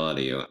annoy the hell out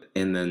of you.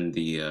 And then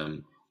the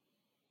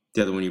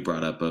other one you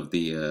brought up of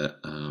the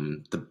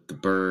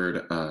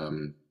bird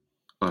on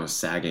a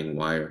sagging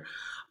wire,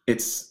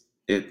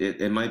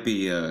 it might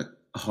be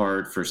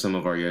hard for some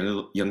of our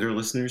younger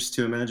listeners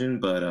to imagine,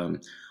 but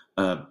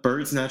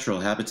birds' natural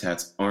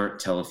habitats aren't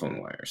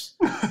telephone wires.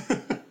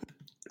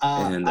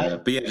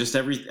 But yeah, just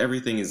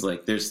everything is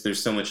like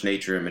there's so much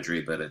nature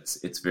imagery, but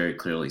it's very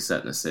clearly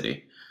set in a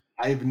city.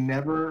 I've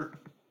never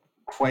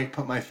quite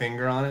put my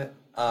finger on it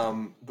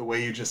the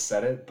way you just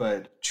said it,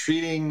 but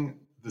treating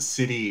the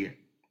city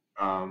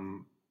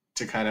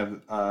to kind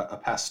of a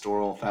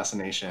pastoral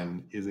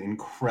fascination is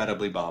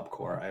incredibly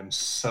Bobcore. I'm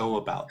so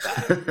about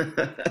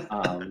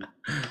that.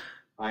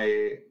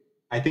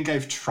 I think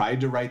I've tried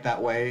to write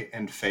that way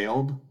and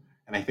failed,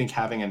 and I think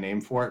having a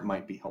name for it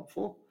might be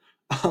helpful.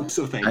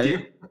 So thank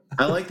you.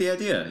 I like the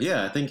idea.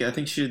 Yeah, I think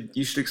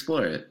you should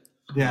explore it.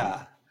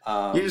 Yeah.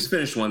 You just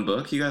finished one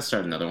book. You got to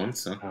start another one.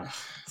 So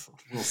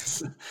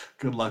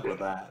good luck with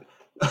that.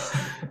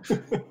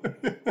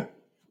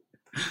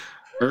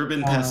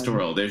 Urban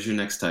Pastoral. There's your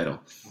next title.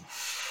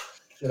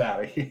 Get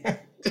out of here.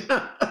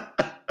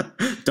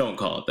 Don't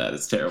call it that.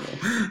 It's terrible.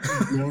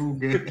 No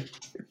good.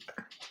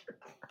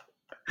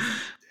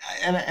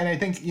 And I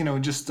think,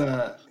 just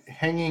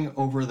hanging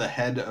over the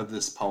head of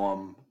this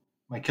poem,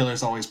 my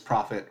killers always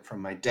profit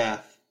from my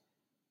death.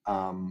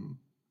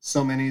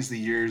 So many's the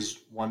years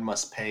one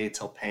must pay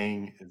till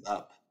paying is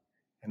up,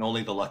 and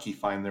only the lucky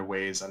find their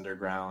ways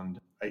underground.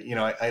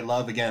 I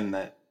love, again,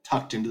 that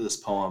tucked into this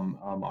poem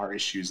are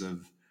issues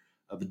of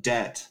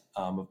debt,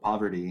 of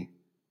poverty.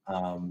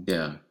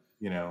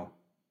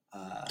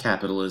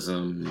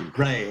 Capitalism.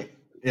 Right.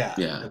 Yeah.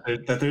 Yeah.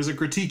 That there's a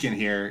critique in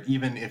here,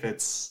 even if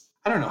it's,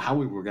 I don't know how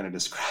we were going to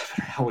describe it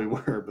or how we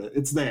were, but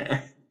it's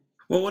there.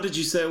 Well, what did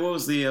you say? What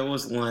was the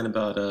line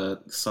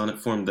about sonnet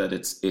form, that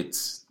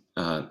it's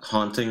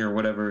haunting or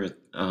whatever?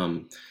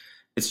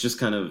 It's just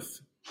kind of,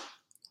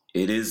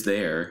 it is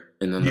there,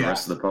 and then the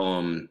rest of the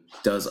poem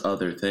does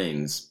other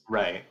things.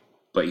 Right.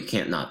 But you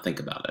can't not think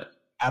about it.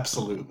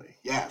 Absolutely.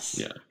 Yes.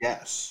 Yeah.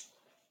 Yes.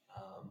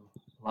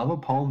 Love a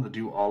poem to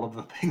do all of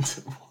the things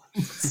at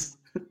once.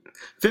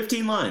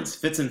 15 lines.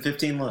 Fits in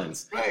 15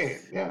 lines. Right.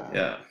 Yeah.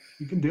 Yeah.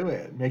 You can do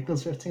it. Make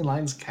those 15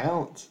 lines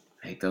count.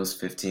 Make those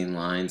 15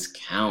 lines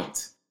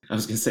count. I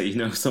was going to say, you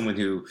know, someone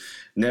who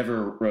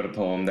never wrote a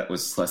poem that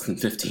was less than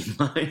 15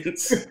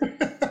 lines.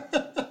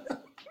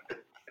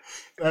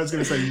 I was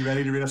going to say, you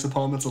ready to read us a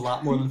poem that's a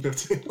lot more than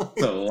 15 lines?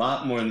 It's a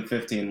lot more than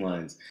 15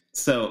 lines.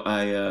 So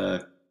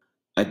I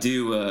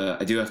do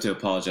have to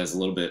apologize a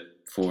little bit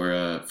for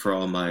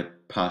all my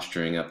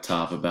posturing up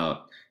top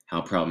about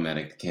how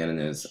problematic the canon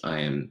is. I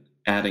am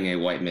adding a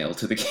white male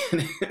to the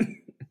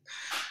canon.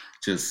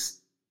 Just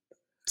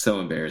so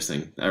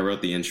embarrassing. I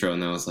wrote the intro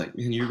and I was like,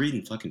 man, you're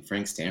reading fucking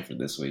Frank Stanford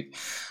this week.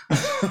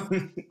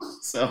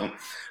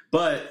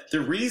 But the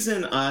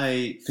reason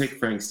I picked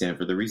Frank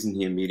Stanford, the reason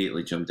he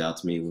immediately jumped out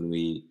to me when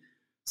we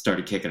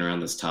started kicking around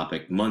this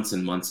topic months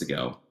and months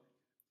ago,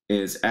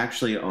 is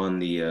actually on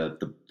the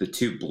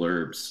two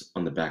blurbs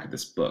on the back of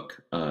this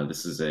book.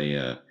 This is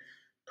a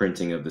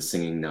printing of The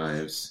Singing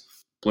Knives.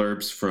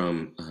 Blurbs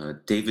from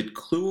David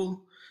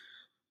Kluel,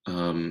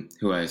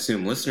 who I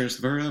assume listeners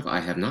have heard of. I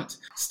have not.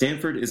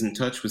 Stanford is in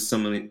touch with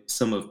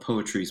some of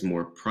poetry's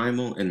more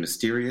primal and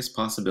mysterious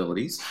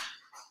possibilities.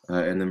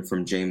 And then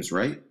from James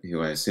Wright,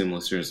 who I assume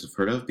listeners have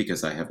heard of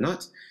because I have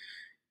not.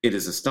 It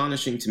is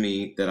astonishing to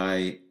me that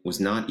I was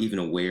not even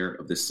aware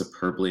of this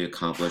superbly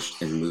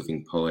accomplished and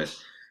moving poet.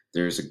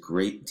 There is a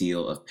great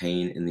deal of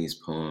pain in these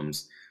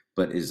poems,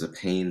 but it is a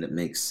pain that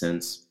makes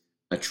sense,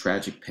 a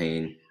tragic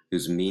pain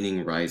whose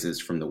meaning rises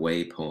from the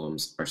way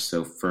poems are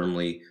so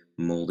firmly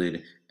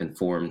molded and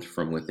formed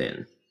from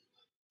within.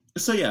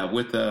 So yeah,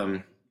 with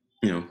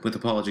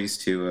apologies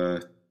to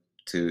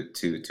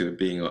it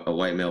being a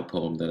white male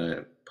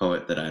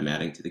poet that I'm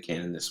adding to the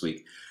canon this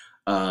week.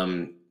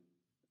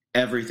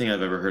 Everything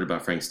I've ever heard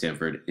about Frank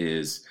Stanford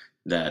is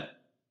that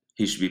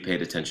he should be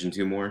paid attention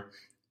to more,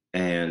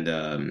 and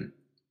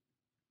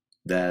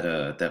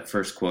that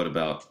first quote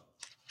about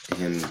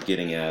him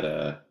getting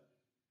at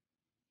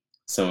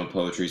some of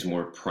poetry's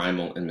more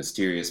primal and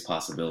mysterious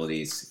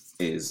possibilities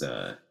is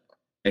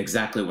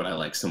exactly what I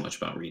like so much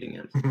about reading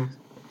him.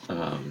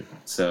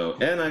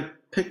 Mm-hmm. And I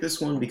picked this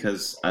one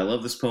because I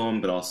love this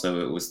poem, but also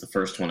it was the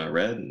first one I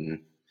read,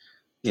 and,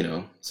 you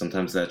know,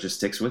 sometimes that just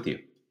sticks with you.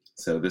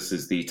 So this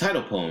is the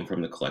title poem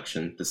from the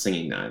collection, The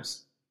Singing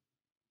Knives.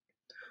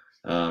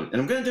 And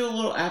I'm going to do a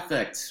little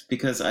affect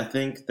because I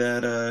think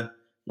that I'd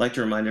like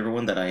to remind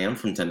everyone that I am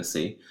from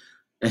Tennessee.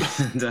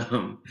 And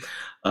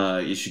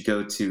you should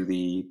go to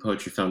the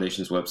Poetry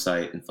Foundation's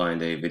website and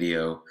find a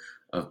video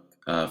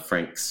of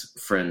Frank's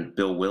friend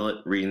Bill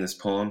Willett reading this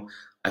poem.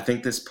 I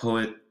think this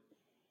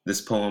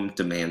poem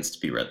demands to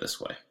be read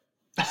this way.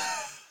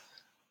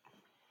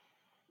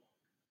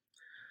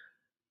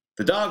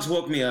 The dogs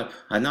woke me up.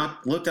 I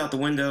looked out the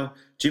window.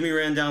 Jimmy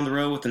ran down the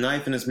road with a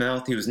knife in his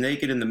mouth. He was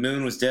naked and the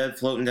moon was dead,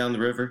 floating down the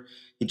river.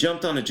 He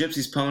jumped on a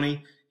gypsy's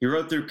pony. He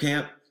rode through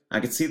camp. I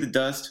could see the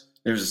dust.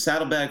 There was a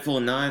saddlebag full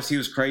of knives. He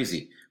was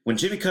crazy. When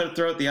Jimmy cut a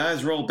throat, the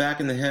eyes rolled back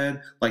in the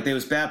head like they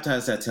was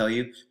baptized, I tell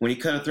you. When he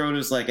cut a throat, it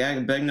was like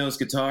Agabegno's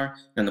guitar,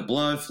 and the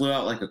blood flew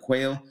out like a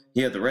quail.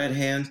 He had the red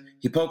hand.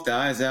 He poked the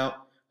eyes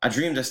out. I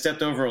dreamed I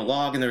stepped over a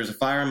log and there was a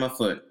fire on my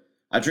foot.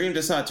 I dreamed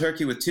I saw a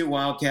turkey with two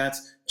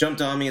wildcats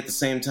jumped on me at the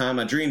same time.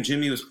 I dreamed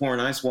Jimmy was pouring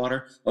ice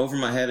water over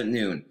my head at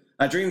noon.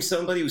 I dreamed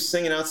somebody was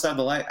singing outside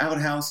the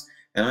outhouse,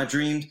 and I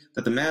dreamed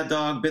that the mad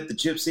dog bit the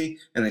gypsy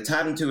and they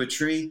tied him to a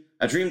tree.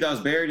 I dreamed I was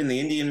buried in the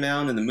Indian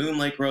mound and the moon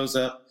lake rose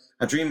up.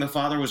 I dreamed my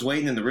father was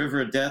wading in the river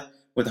of death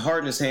with a heart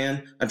in his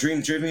hand. I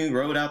dreamed Jimmy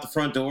rode out the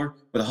front door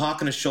with a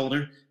hawk on his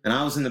shoulder, and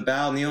I was in the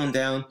bow kneeling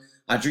down.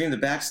 I dreamed the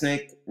back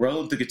snake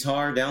rode the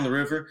guitar down the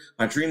river.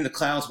 I dreamed the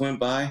clouds went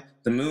by,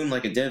 the moon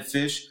like a dead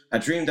fish. I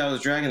dreamed I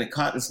was dragging a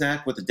cotton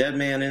snack with a dead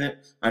man in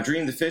it. I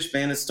dreamed the fish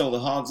bandits stole the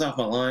hogs off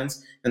my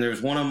lines, and there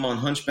was one of them on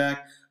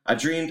hunchback. I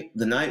dreamed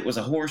the night was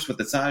a horse with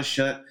its eyes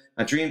shut.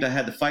 I dreamed I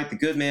had to fight the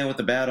good man with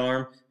the bad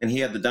arm, and he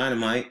had the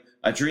dynamite.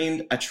 I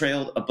dreamed I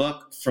trailed a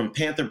buck from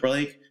Panther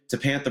Blake to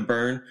Panther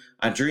Burn.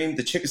 I dreamed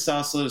the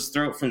Chickasaw slit his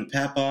throat from the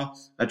papaw.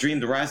 I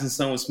dreamed the rising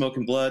sun was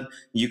smoking blood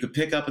you could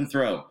pick up and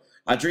throw.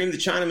 I dreamed the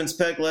Chinaman's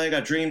peg leg.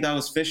 I dreamed I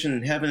was fishing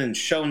in heaven, and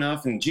sure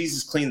enough, and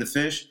Jesus cleaned the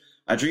fish.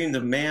 I dreamed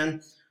the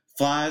man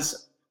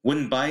flies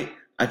wouldn't bite.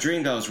 I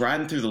dreamed I was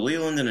riding through the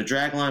Leland in a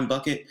dragline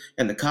bucket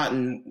and the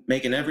cotton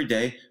making every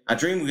day. I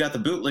dreamed we got the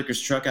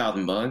bootlicker's truck out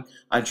and bug.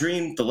 I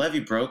dreamed the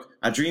levee broke.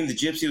 I dreamed the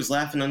gypsy was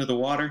laughing under the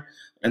water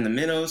and the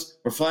minnows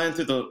were flying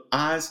through the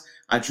eyes.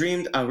 I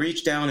dreamed I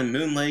reached down in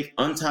Moon Lake,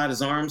 untied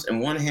his arms, and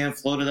one hand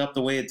floated up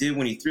the way it did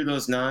when he threw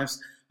those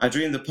knives. I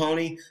dreamed the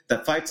pony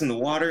that fights in the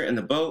water and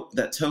the boat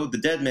that towed the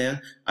dead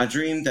man. I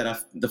dreamed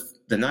that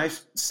the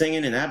knife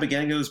singing in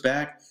Abednego's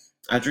back.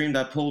 I dreamed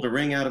I pulled a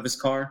ring out of his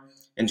car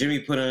and Jimmy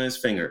put it on his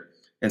finger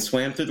and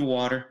swam through the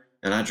water.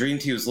 And I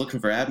dreamed he was looking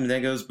for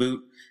Abednego's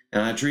boot.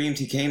 And I dreamed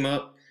he came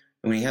up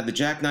and when he had the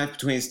jackknife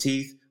between his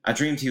teeth. I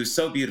dreamed he was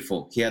so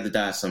beautiful he had to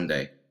die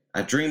someday.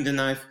 I dreamed the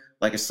knife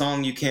like a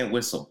song you can't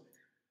whistle.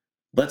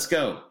 Let's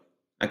go.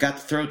 I got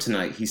the throat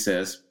tonight, he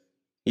says.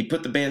 He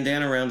put the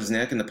bandana around his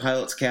neck and the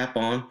pilot's cap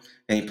on,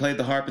 and he played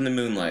the harp in the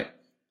moonlight.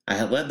 I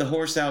had led the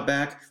horse out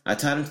back. I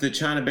tied him to the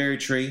chinaberry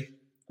tree.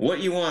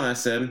 What you want, I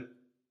said.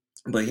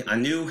 But I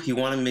knew he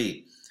wanted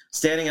me.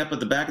 Standing up at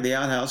the back of the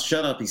outhouse,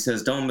 shut up, he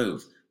says, don't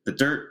move. The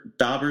dirt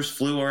daubers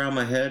flew around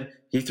my head.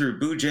 He threw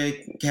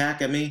Boojay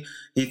Cack at me.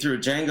 He threw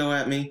Django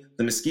at me.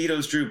 The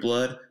mosquitoes drew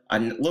blood. I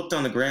looked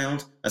on the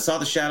ground. I saw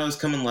the shadows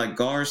coming like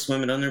gars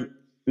swimming under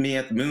me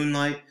at the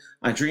moonlight.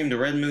 I dreamed a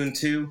red moon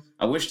too.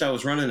 I wished I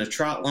was running a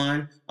trot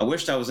line. I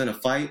wished I was in a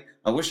fight.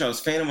 I wished I was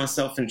fanning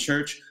myself in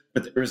church.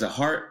 But there was a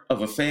heart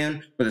of a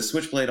fan with a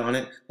switchblade on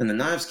it, and the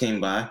knives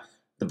came by.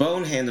 The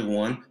bone handled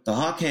one, the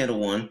hawk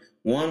handled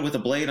one with a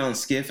blade on a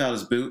skiff out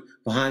his boot,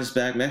 behind his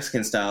back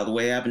Mexican style, the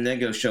way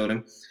Abednego showed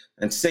him,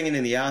 and singing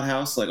in the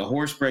outhouse like a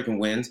horse breaking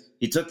wind.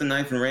 He took the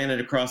knife and ran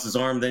it across his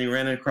arm, then he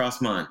ran it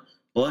across mine.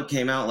 Blood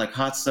came out like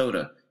hot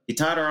soda. He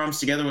tied our arms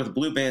together with a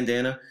blue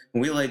bandana,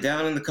 and we lay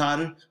down in the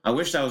cotton. I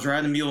wished I was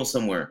riding a mule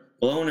somewhere,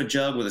 blowing a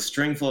jug with a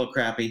string full of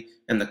crappie,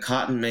 and the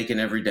cotton making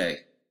every day.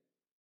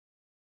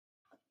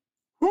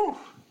 Whew.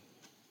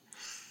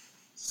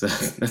 So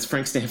that's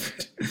Frank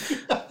Stanford.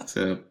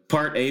 So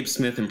part Abe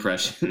Smith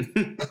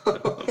impression.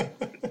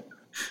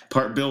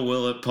 Part Bill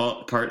Willett,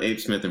 part Abe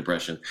Smith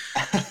impression.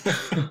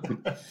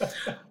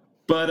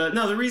 But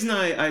no, the reason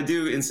I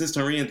do insist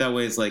on reading it that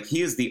way is like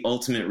he is the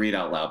ultimate read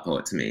out loud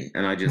poet to me.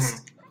 And I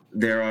just,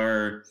 there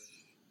are,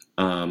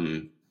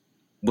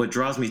 what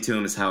draws me to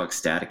him is how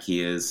ecstatic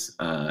he is.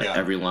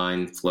 Every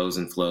line flows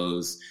and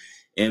flows.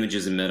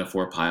 Images and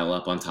metaphor pile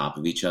up on top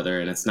of each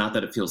other. And it's not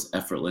that it feels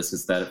effortless,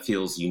 it's that it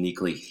feels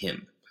uniquely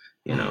him,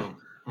 you know?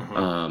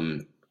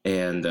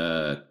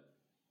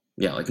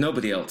 Like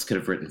nobody else could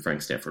have written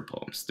Frank Stanford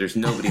poems. There's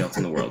nobody else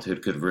in the world who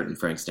could have written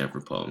Frank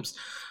Stanford poems.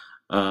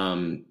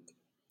 And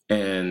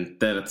then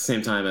at the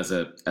same time, as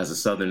a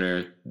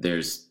Southerner,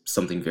 there's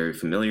something very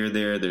familiar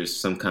there. There's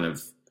some kind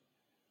of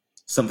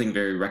something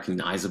very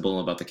recognizable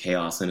about the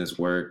chaos in his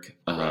work,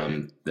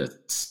 the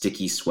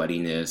sticky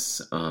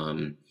sweatiness,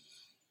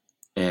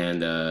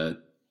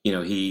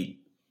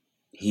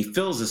 he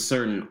fills a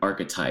certain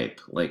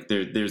archetype. Like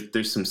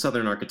there's some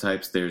Southern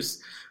archetypes.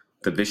 There's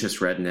the vicious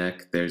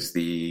redneck. There's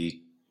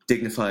the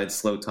dignified,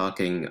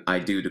 slow-talking, I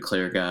do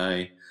declare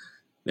guy.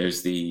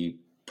 There's the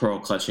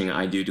pearl-clutching,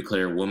 I do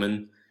declare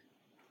woman.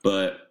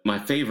 But my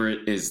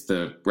favorite is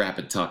the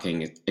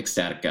rapid-talking,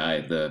 ecstatic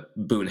guy, the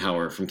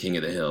Boonhauer from King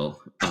of the Hill.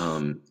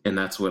 And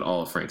that's what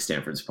all of Frank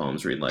Stanford's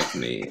poems read like to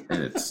me.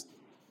 And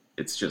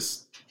it's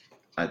just,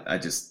 I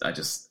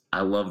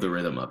love the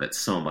rhythm of it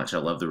so much. I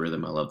love the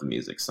rhythm. I love the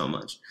music so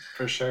much.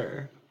 For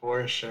sure.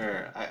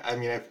 I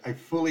mean, I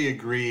fully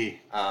agree.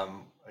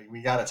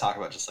 We got to talk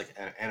about just like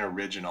an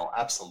original.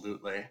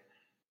 Absolutely.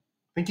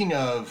 Thinking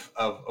of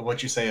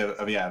what you say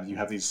you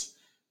have these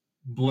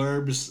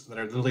blurbs that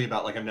are literally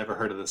about like, I've never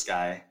heard of this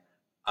guy.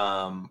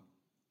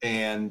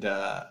 And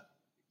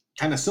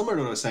kind of similar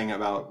to what I was saying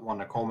about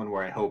Wanda Coleman,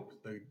 where I hope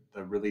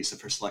the release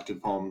of her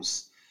selected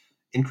poems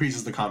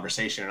increases the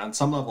conversation. And on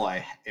some level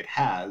it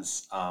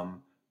has,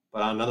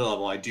 but on another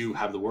level, I do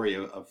have the worry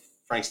of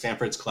Frank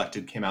Stanford's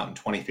Collected came out in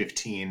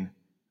 2015.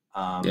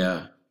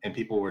 And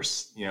people were,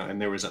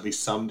 and there was at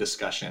least some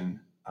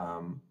discussion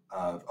of,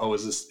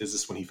 is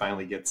this when he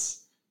finally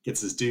gets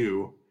his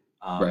due?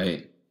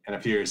 Right. And a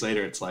few years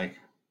later, it's like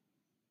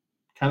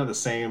kind of the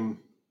same.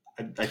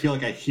 I feel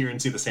like I hear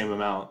and see the same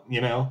amount,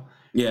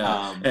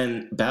 Yeah.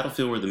 And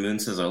Battlefield Where the Moon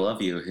Says I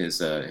Love You,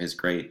 his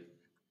great,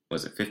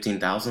 was it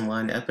 15,000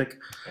 line epic?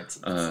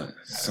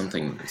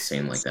 Something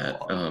insane like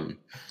that.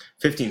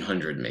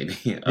 1,500 maybe.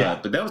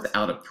 But that was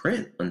out of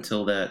print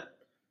until that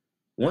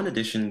one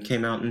edition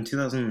came out in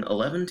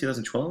 2011,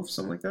 2012,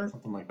 something like that.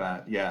 Something like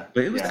that, yeah.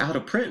 But it was out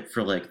of print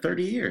for like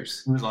 30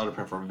 years. It was out of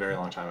print for a very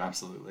long time,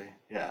 absolutely.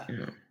 Yeah.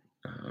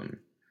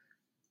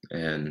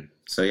 And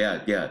so,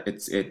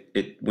 it's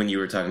when you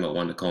were talking about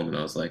Wanda Coleman,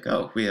 I was like,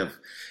 oh, we have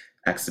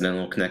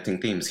accidental connecting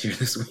themes here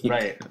this week.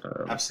 Right,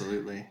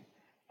 absolutely.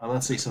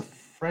 Let's see, so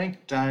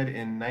Frank died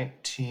in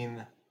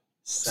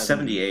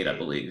 1978, I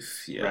believe.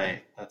 Yeah.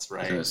 Right, that's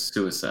right. It was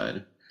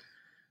suicide.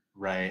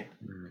 Right.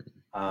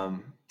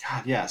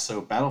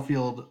 So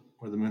Battlefield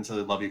Where the Moon Says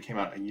I Love You came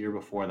out a year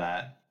before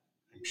that.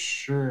 I'm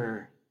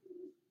sure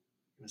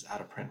it was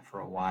out of print for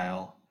a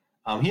while.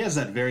 He has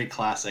that very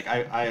classic,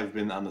 I have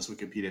been on this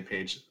Wikipedia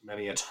page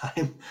many a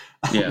time,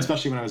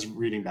 especially when I was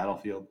reading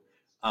Battlefield,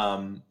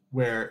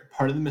 where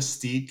part of the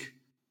mystique,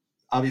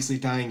 obviously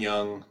dying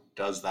young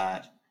does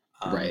that.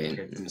 Right.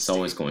 It's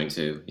always going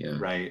to, yeah.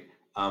 Right.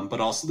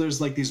 But also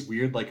there's like these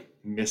weird like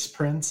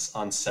misprints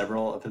on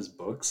several of his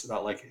books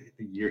about like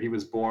the year he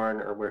was born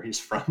or where he's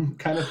from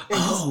kind of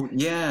things. Oh,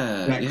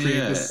 yeah. That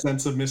create this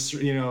sense of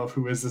mystery, of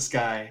who is this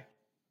guy,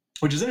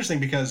 which is interesting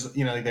because,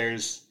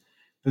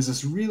 there's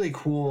this really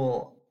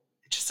cool,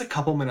 just a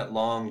couple minute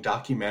long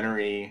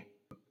documentary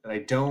that I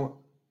don't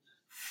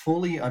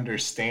fully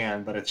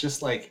understand, but it's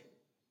just like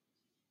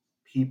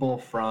people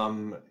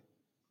from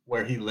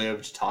where he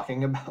lived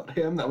talking about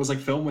him. That was like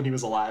filmed when he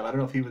was alive. I don't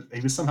know if he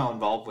was somehow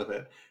involved with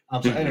it. So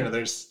I don't know.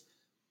 There's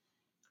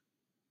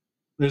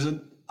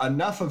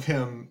enough of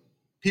him,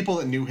 people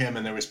that knew him,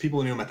 and there was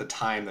people who knew him at the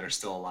time that are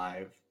still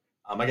alive.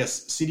 I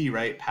guess C.D.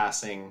 Wright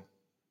passing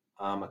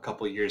a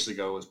couple of years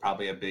ago was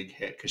probably a big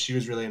hit because she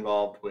was really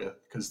involved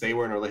because they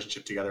were in a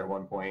relationship together at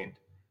one point.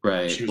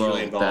 Right. She was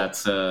really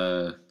involved.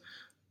 That's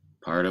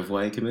part of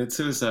why he committed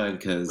suicide,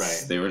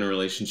 because they were in a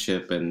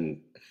relationship,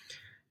 and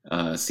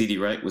C.D.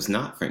 Wright was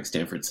not Frank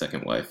Stanford's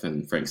second wife,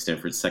 and Frank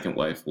Stanford's second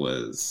wife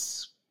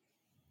was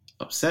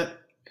upset,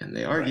 and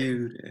they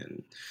argued,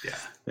 and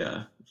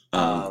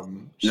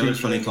another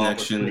funny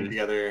connection. Putting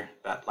together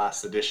that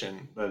last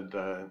edition,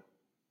 the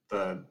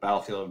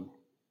Battlefield,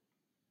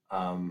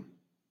 the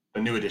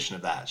new edition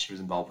of that. She was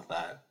involved with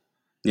that.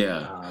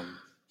 Yeah.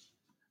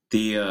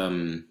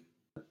 The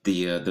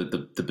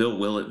Bill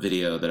Willett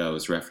video that I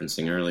was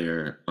referencing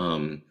earlier,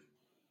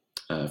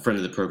 a friend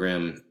of the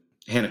program,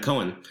 Hannah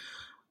Cohen,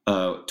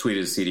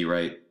 tweeted a C.D.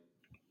 Wright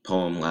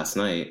poem last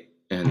night,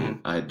 and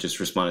I just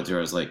responded to her.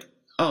 I was like,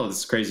 "Oh, this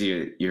is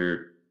crazy!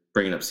 You're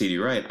bringing up C.D.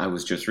 Wright. I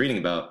was just reading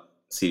about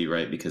C.D.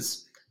 Wright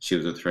because she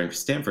was with Frank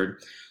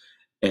Stanford."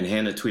 And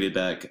Hannah tweeted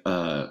back,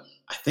 "I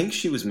think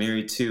she was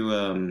married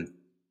to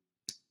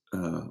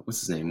what's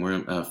his name?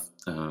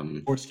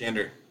 Forrest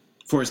Gander."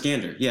 Forrest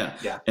Gander,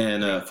 yeah.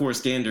 And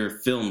Forrest Gander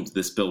filmed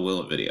this Bill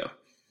Willett video.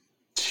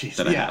 Jeez,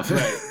 that I have.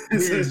 Right.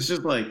 It's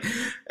just like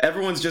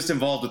everyone's just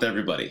involved with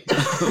everybody.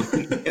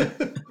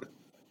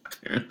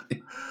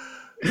 Apparently.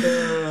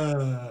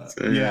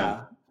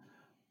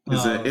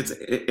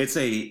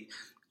 It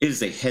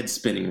is a head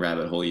spinning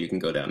rabbit hole you can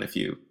go down if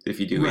you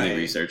do any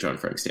research on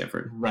Frank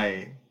Stanford.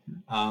 Right.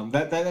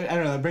 That I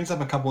don't know. That brings up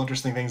a couple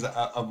interesting things.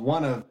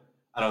 The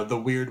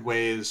weird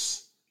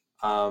ways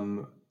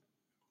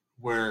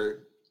where,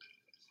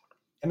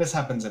 and this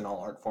happens in all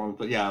art forms,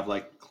 but of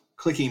like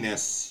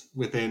clickiness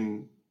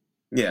within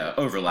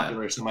overlap.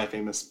 Popular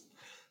semi-famous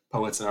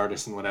poets and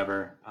artists and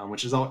whatever,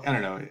 which is all, I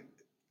don't know.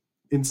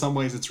 In some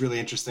ways, it's really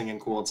interesting and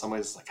cool. In some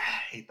ways, it's like, I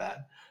hate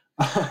that.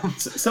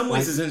 Some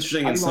ways it's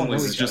interesting. In some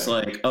ways, it's just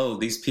like, oh,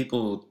 these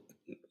people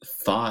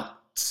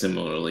thought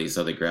similarly,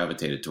 so they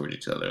gravitated toward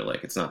each other.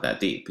 Like, it's not that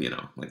deep,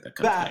 like that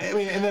kind of thing. I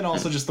mean, and then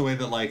also just the way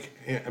that, like,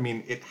 I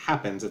mean, it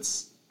happens.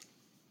 It's,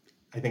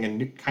 I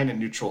think, a kind of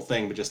neutral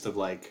thing, but just of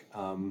like,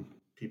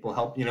 people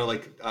help, him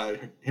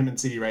and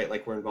C.D. Wright,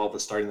 like, were involved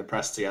with starting the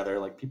press together,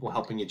 like people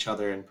helping each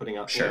other and putting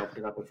out,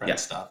 putting up with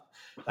friends stuff,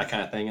 that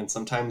kind of thing. And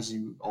sometimes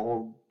you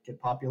all get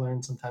popular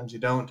and sometimes you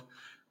don't.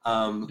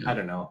 I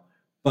don't know.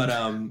 But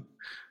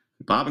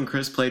Bob and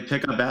Chris played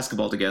pickup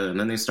basketball together, and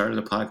then they started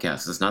a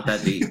podcast. It's not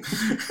that deep.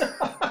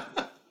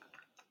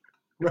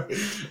 Right.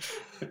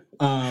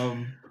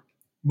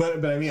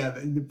 But I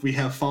mean, we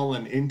have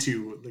fallen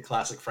into the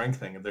classic Frank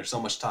thing. There's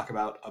so much to talk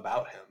about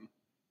him.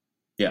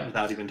 Yeah.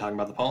 Without even talking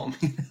about the poem.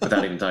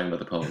 Without even talking about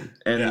the poem.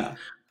 And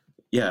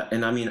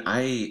and I mean,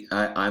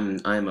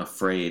 I'm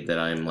afraid that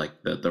I'm like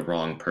the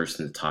wrong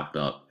person to talk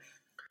about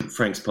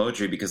Frank's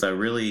poetry, because I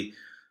really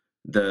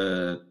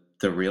the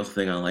real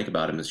thing I like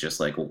about him is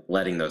just like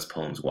letting those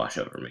poems wash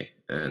over me.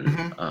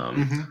 And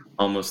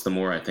almost the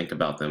more I think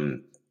about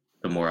them,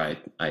 the more I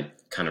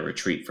kind of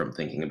retreat from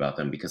thinking about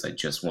them, because I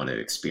just want to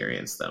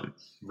experience them.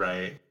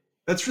 Right.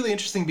 That's really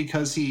interesting,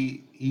 because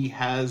he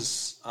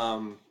has,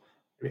 I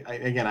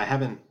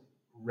haven't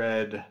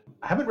read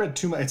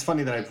too much. It's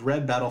funny that I've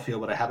read Battlefield,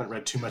 but I haven't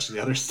read too much of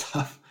the other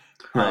stuff.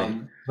 Right.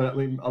 But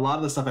a lot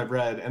of the stuff I've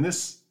read, and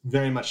this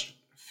very much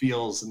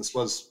feels, and this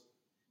was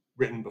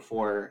written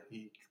before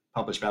he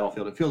published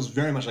Battlefield, it feels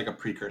very much like a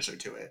precursor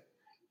to it.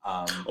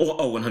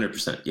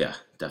 100%. Yeah,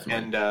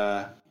 definitely.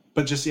 And,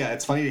 but just,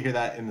 it's funny to hear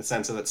that, in the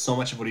sense that so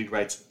much of what he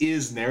writes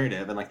is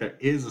narrative, and like there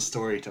is a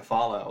story to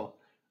follow.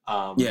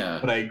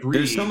 But I agree.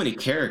 There's so many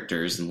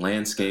characters and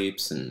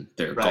landscapes, and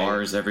there are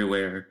gars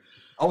everywhere.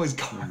 Always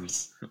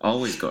gars.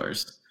 Always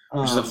gars.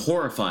 Which is a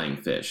horrifying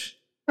fish.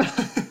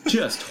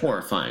 Just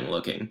horrifying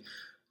looking.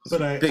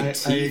 But I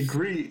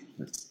agree.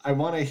 I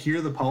want to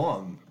hear the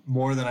poem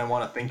more than I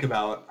want to think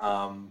about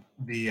I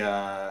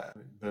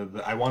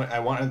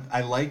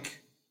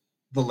like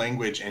the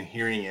language and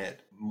hearing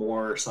it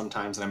more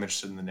sometimes than I'm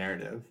interested in the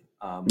narrative.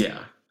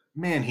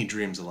 Man, he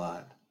dreams a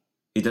lot.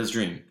 He does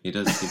dream. He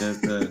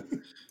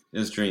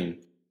does dream.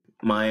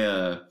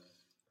 My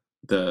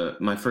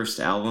my first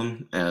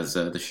album as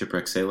the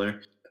Shipwreck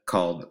Sailor,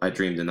 called "I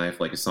Dreamed a Knife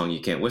Like a Song You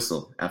Can't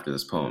Whistle," after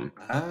this poem.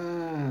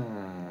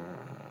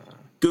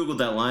 Googled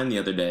that line the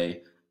other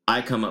day.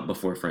 I come up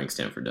before Frank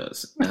Stanford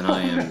does, and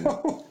I am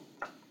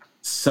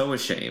so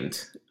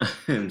ashamed. I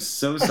am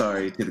so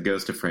sorry to the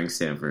ghost of Frank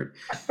Stanford.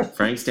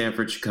 Frank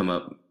Stanford should come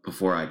up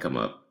before I come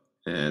up,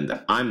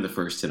 and I'm the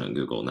first hit on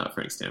Google, not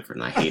Frank Stanford,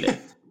 and I hate it.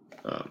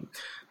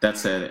 That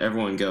said,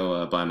 everyone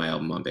go buy my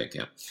album on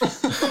Bandcamp.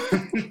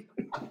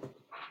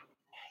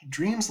 He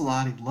dreams a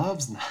lot. He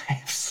loves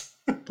knives.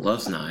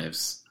 Loves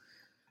knives.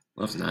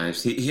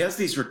 He has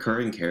these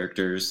recurring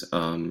characters,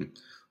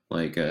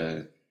 like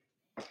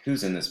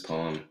who's in this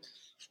poem?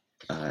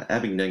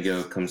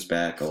 Abednego comes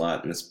back a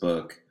lot in this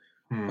book.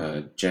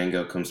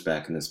 Django comes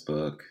back in this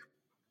book.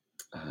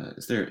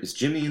 Is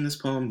Jimmy in this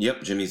poem?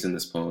 Yep, Jimmy's in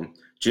this poem.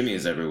 Jimmy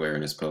is everywhere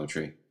in his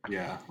poetry.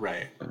 Yeah,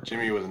 right.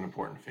 Jimmy was an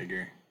important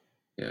figure.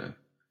 Yeah.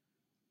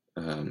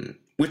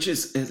 Which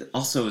is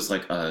also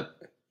like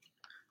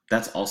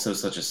that's also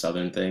such a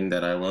Southern thing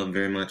that I love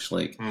very much.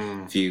 Like,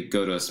 if you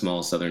go to a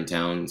small Southern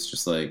town, it's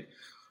just like,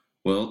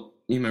 well,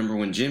 you remember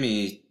when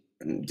Jimmy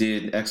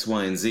did X,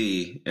 Y, and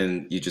Z,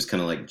 and you just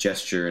kind of like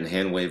gesture and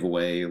hand wave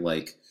away,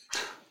 like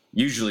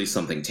usually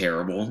something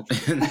terrible,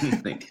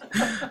 and like,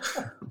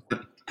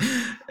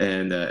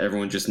 and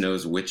everyone just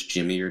knows which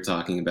Jimmy you're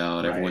talking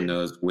about. Right. Everyone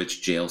knows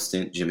which jail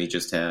stint Jimmy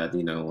just had,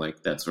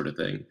 like that sort of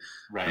thing.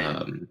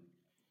 Right.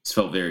 It's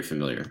felt very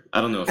familiar.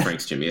 I don't know if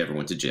Frank's Jimmy ever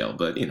went to jail,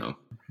 but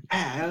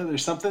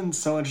there's something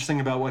so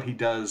interesting about what he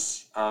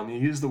does. You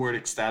use the word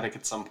ecstatic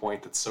at some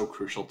point that's so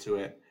crucial to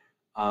it.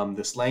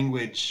 This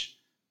language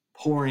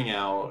pouring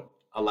out,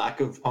 a lack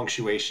of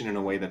punctuation in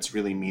a way that's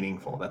really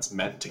meaningful, that's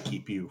meant to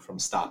keep you from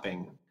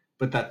stopping,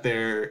 but that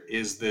there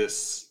is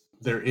this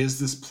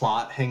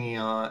plot hanging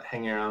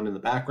around in the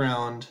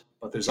background,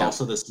 but there's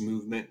also this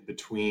movement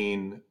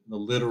between the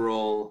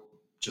literal,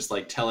 just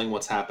like telling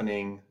what's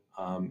happening,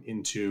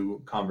 into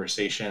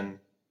conversation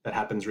that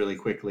happens really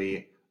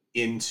quickly,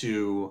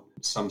 into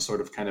some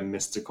sort of kind of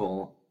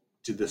mystical,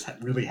 did this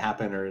really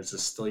happen, or is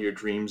this still your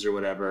dreams or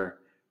whatever?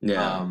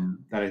 That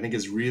I think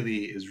is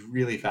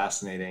really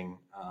fascinating.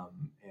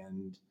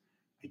 And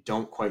I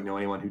don't quite know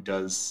anyone who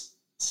does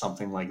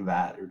something like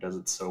that or does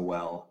it so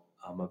well,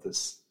 of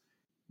this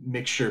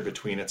mixture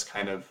between its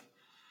kind of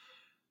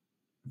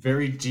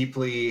very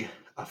deeply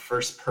a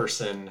first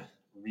person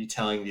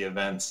retelling the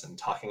events and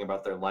talking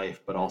about their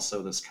life, but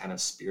also this kind of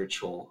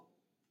spiritual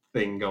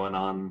thing going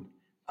on.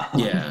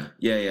 Yeah.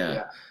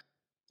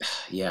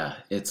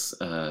 It's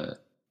so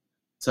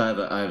I have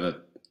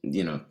a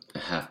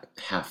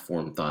half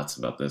formed thoughts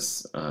about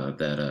this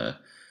that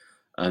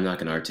I'm not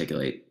going to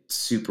articulate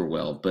super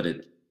well, but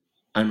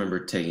I remember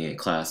taking a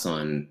class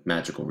on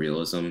magical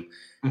realism,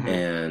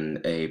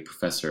 and a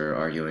professor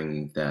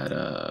arguing that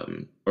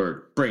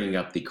or bringing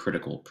up the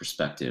critical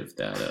perspective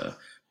that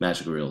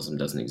magical realism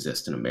doesn't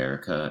exist in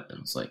America, and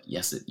I was like,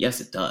 yes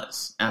it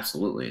does,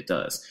 absolutely it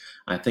does.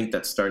 I think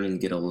that's starting to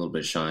get a little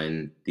bit of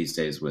shine these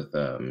days with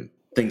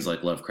things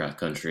like Lovecraft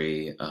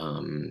Country,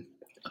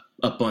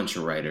 a bunch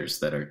of writers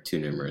that are too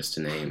numerous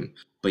to name.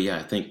 But yeah,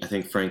 I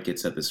think Frank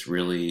gets at this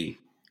really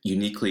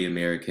uniquely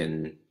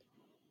American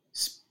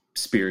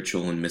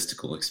spiritual and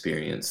mystical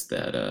experience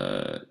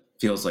that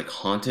feels like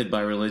haunted by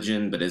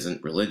religion but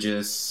isn't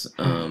religious,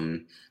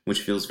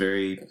 which feels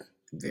very,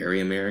 very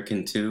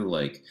American too.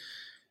 Like,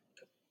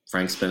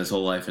 Frank spent his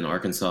whole life in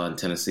Arkansas and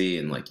Tennessee,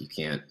 and like you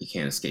can't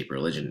escape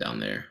religion down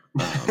there.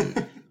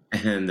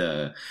 And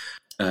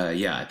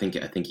I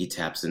think he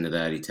taps into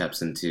that. He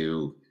taps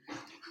into.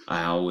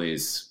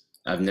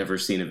 I've never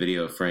seen a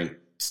video of Frank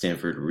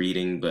Stanford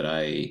reading, but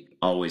I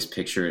always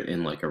picture it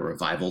in like a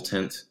revival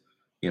tent,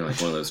 like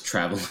one of those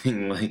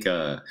traveling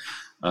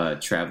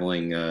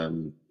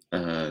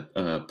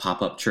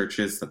pop-up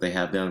churches that they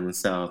have down in the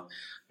South.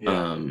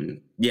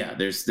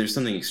 There's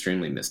something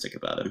extremely mystic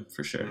about him,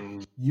 for sure.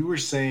 You were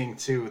saying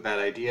too, that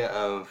idea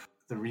of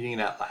the reading it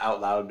out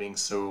loud being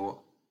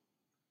so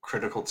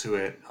critical to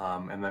it,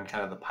 and then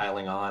kind of the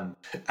piling on.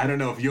 I don't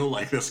know if you'll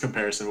like this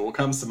comparison, but what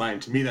comes to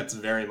mind, to me, that's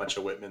very much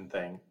a Whitman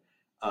thing.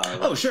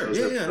 Those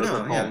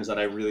are poems that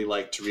I really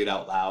like to read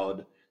out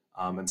loud,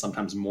 and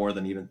sometimes more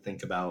than even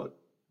think about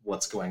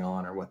what's going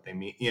on or what they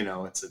mean.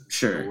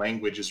 The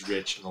language is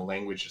rich, and the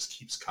language just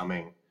keeps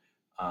coming,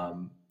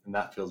 and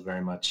that feels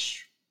very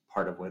much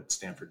part of what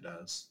Stanford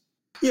does.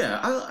 Yeah,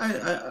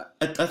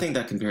 I think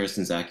that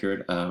comparison is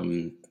accurate.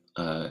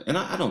 And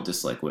I don't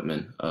dislike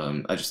Whitman.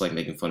 I just like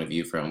making fun of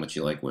you for how much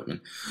you like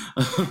Whitman.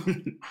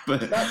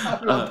 But not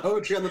talking about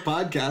poetry on the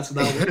podcast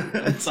without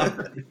Whitman.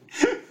 Sorry,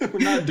 we're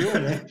not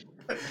doing it.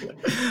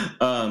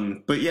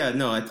 But yeah,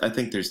 no, I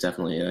think there's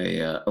definitely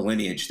a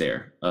lineage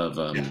there of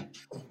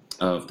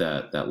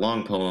that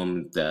long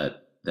poem,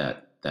 that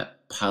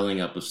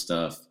piling up of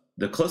stuff.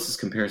 The closest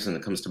comparison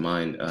that comes to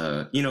mind,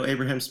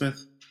 Abraham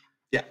Smith.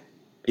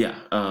 Yeah.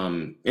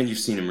 And you've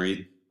seen him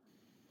read?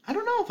 I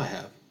don't know if I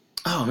have.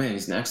 Oh man,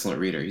 he's an excellent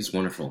reader. He's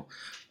wonderful.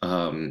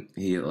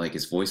 He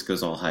his voice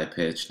goes all high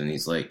pitched, and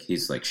he's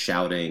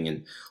shouting,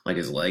 and like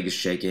his leg is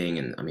shaking,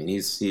 and I mean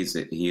he's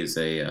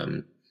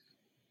a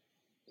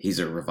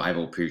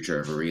revival preacher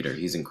of a reader.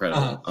 He's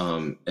incredible.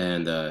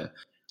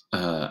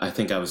 I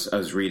think I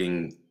was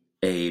reading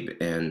Abe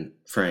and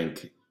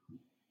Frank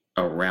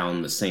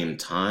around the same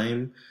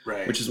time,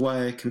 right? Which is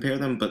why I compare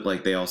them, but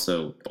like they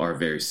also are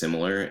very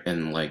similar,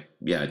 and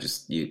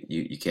just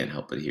you can't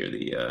help but hear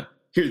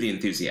the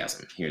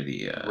enthusiasm, hear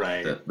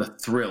the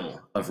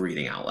thrill of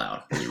reading out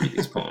loud when you read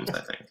these poems,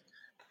 I think.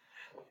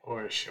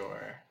 For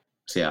sure.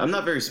 So yeah, I'm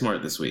not very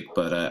smart this week,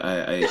 but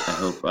I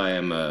hope I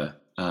am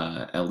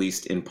at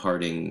least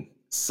imparting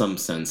some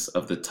sense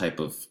of the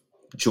type of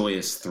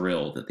joyous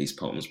thrill that these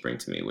poems bring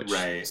to me, which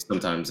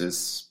sometimes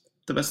is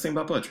the best thing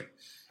about poetry.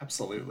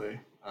 Absolutely.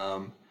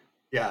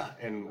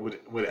 And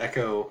would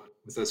echo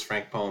with those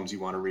Frank poems, you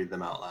want to read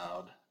them out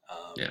loud,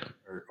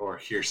 or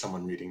hear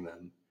someone reading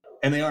them.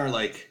 And they are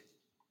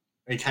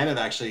kind of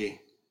actually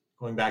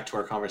going back to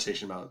our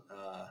conversation about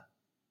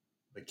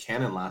the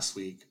canon last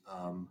week,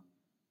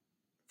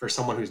 for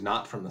someone who's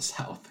not from the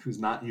South, who's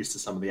not used to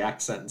some of the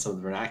accent and some of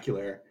the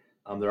vernacular,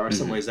 there are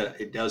some ways that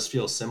it does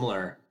feel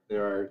similar.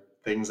 There are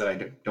things that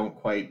I don't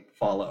quite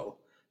follow,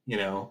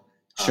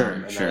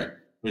 Sure.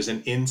 there's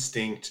an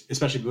instinct,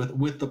 especially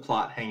with the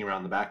plot hanging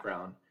around the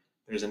background,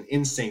 there's an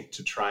instinct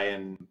to try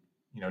and,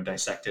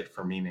 dissect it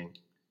for meaning.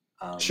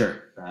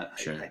 Sure.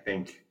 I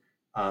think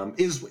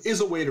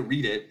is a way to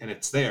read it, and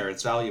it's there,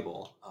 it's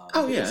valuable.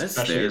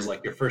 Especially there. as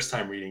like your first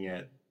time reading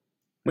it.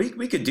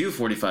 We could do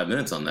 45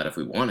 minutes on that if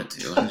we wanted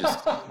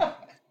to.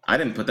 I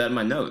didn't put that in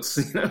my notes.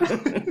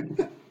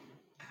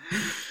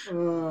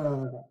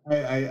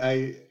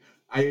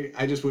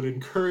 I just would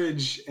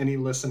encourage any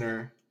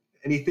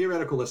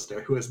theoretical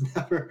listener who has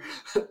never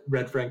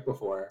read Frank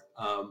before,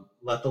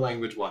 let the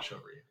language wash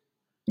over you.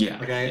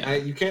 Yeah.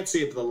 You can't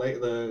see it, but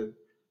the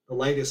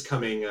light is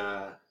coming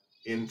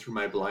in through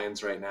my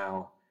blinds right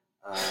now.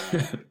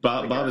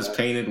 Bob is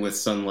painted with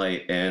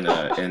sunlight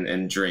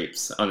and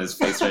drapes on his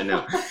face right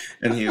now,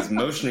 and he is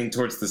motioning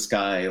towards the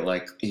sky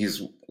like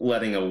he's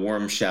letting a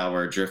warm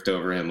shower drift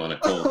over him on a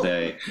cold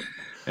day.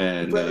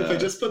 And if I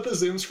just put the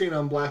zoom screen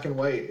on black and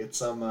white,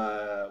 it's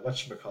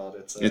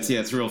whatchamacallit?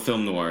 It's real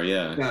film noir,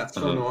 yeah. Yeah, it's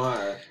film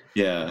noir.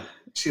 Yeah.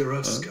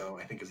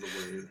 Chiaroscuro, I think is the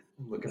word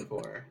I'm looking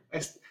for.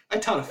 I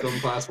taught a film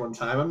class one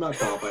time. I'm not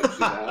qualified to do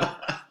that.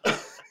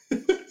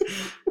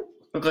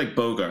 Look like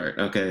Bogart.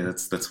 Okay,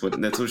 that's what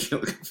you're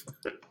looking for.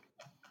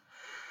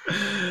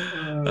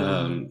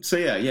 So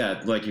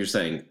yeah, like you're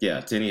saying,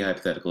 to any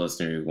hypothetical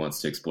listener who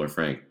wants to explore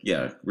Frank,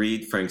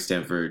 read Frank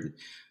Stanford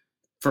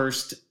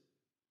first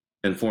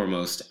and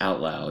foremost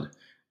out loud,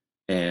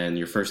 and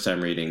your first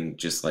time reading,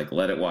 just like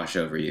let it wash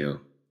over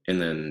you,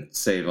 and then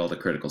save all the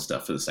critical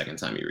stuff for the second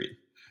time you read.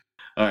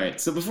 All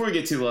right, so before we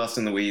get too lost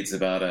in the weeds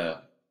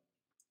about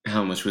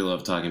how much we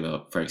love talking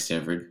about Frank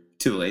Stanford,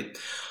 too late.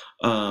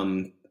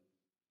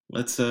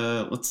 Let's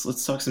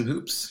talk some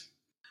hoops.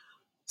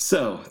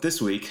 So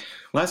last week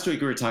we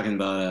were talking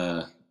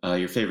about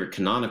your favorite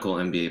canonical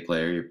NBA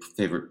player, your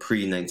favorite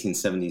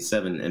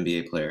pre-1977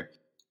 NBA player.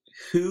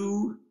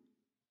 Who,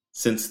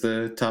 since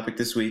the topic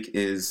this week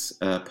is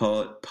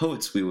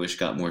poets we wish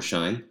got more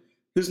shine,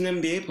 who's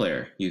an NBA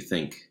player you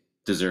think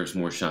deserves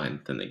more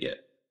shine than they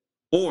get?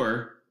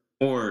 Or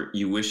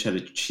you wish had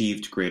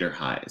achieved greater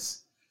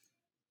highs?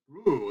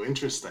 Ooh,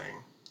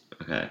 interesting.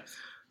 Okay.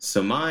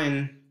 So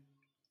mine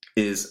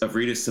is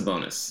Arvydas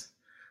Sabonis.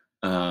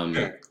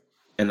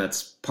 And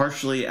that's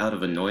partially out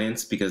of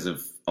annoyance because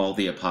of all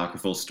the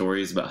apocryphal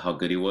stories about how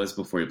good he was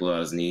before he blew out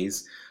his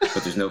knees,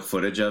 but there's no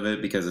footage of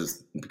it because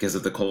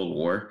of the Cold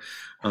War.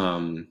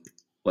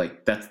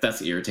 Like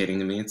that's irritating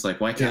to me. It's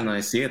like, why can't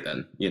I see it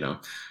then?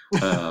 We'll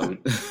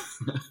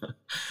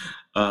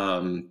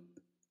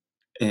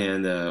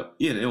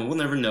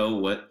never know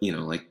what,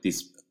 like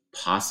these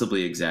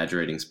possibly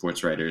exaggerating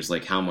sports writers,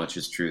 like how much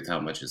is truth,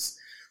 how much is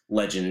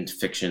legend,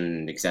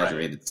 fiction,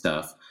 exaggerated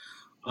stuff.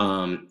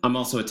 I'm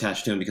also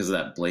attached to him because of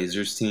that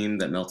Blazers team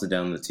that melted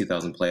down in the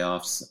 2000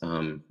 playoffs.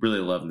 Really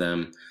love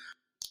them.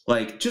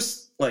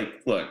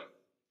 Look,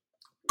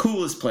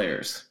 coolest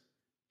players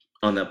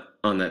on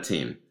that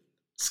team: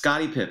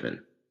 Scottie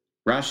Pippen,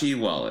 Rasheed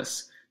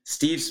Wallace,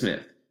 Steve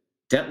Smith,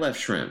 Detlef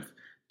Schrempf,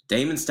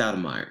 Damon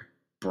Stoudemire,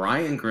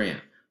 Brian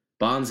Grant,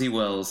 Bonzi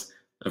Wells,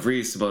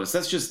 Arvydas Sabonis.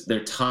 That's just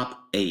their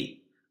top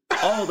 8.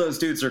 All those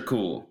dudes are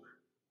cool.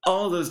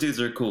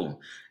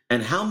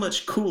 And how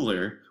much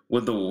cooler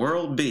would the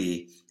world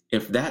be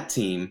if that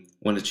team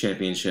won a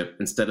championship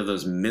instead of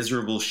those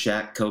miserable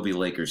Shaq, Kobe,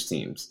 Lakers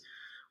teams?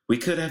 We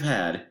could have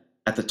had,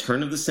 at the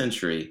turn of the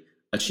century,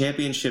 a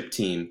championship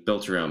team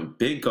built around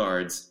big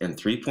guards and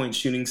three-point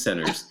shooting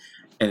centers,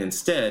 and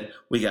instead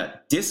we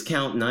got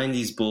discount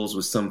 90s Bulls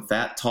with some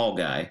fat, tall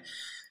guy,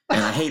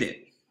 and I hate it.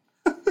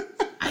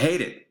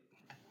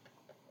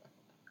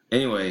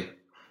 Anyway,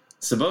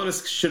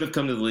 Sabonis should have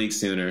come to the league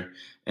sooner,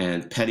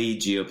 and petty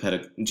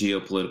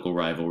geopolitical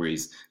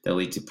rivalries that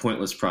lead to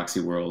pointless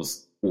proxy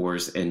wars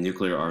and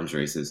nuclear arms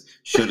races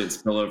shouldn't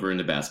spill over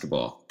into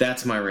basketball.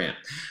 That's my rant.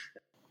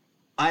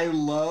 I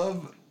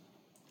love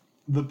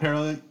the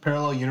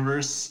parallel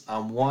universe,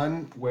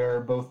 one where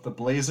both the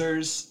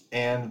Blazers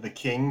and the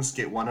Kings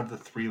get one of the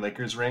 3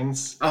 Lakers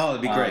rings. Oh,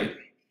 it'd be great. It'd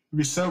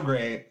be so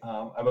great.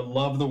 I would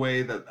love the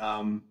way that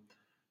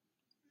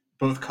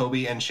both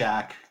Kobe and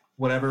Shaq,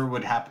 whatever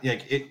would happen,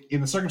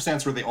 in the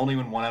circumstance where they only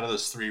win 1 out of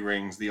those 3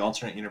 rings, the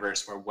alternate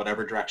universe where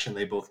whatever direction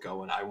they both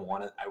go in, I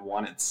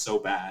want it so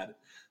bad.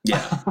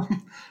 Yeah.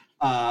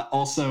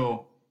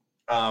 Also,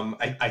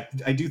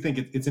 I do think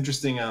it's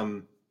interesting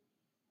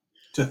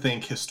to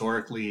think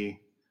historically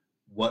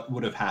what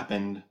would have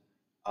happened.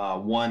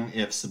 One,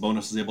 if Sabonis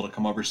was able to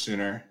come over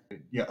sooner,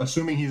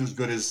 assuming he's as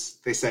good as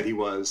they said he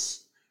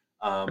was.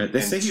 Right.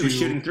 They say he was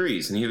shooting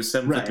threes, and he was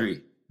 7 for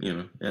 3.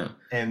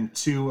 And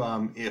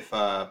 2, if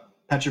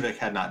Petrovic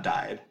had not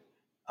died.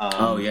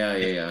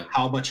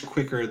 How much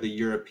quicker the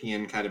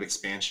European kind of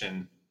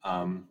expansion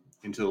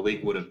into the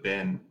league would have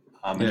been.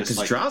 Because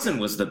Drazen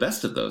was the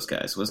best of those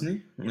guys,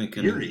 wasn't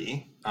he?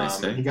 Yuri.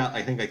 He got,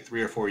 I think,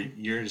 3 or 4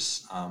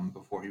 years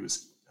before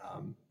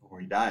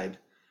he died.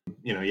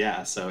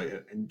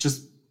 So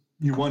just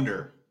you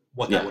wonder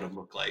what that would have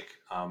looked like.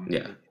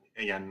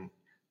 Again,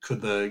 could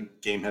the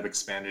game have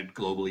expanded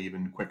globally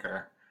even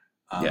quicker?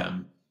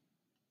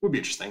 Would be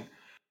interesting.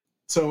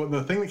 So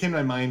the thing that came to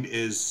my mind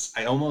is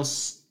I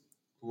almost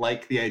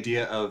like the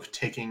idea of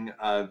taking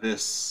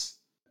this,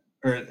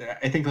 or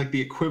I think like the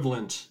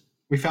equivalent.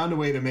 We found a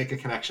way to make a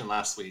connection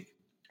last week.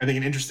 I think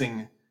an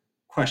interesting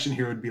question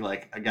here would be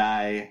like a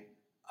guy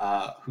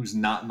who's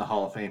not in the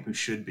Hall of Fame who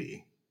should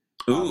be.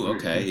 Ooh,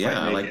 okay.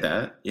 Yeah, I like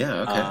that. Yeah,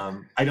 okay.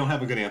 I don't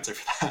have a good answer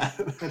for that.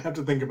 I'd have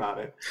to think about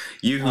it.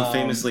 You who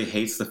famously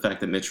hates the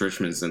fact that Mitch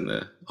Richmond's in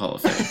the Hall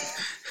of Fame.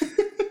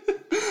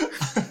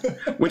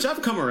 Which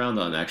I've come around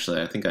on,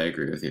 actually. I think I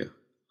agree with you.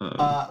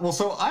 Well,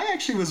 so I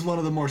actually was one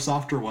of the more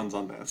softer ones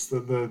on this.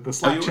 The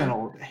Slack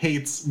channel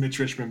hates Mitch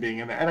Richmond being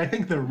in there. And I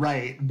think they're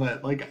right,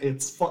 but like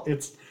it's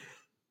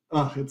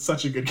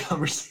such a good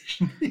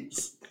conversation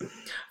piece.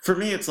 For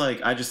me, it's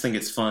like, I just think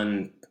it's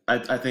fun.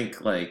 I think,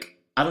 like,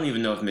 I don't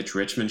even know if Mitch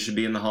Richmond should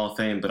be in the Hall of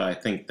Fame, but I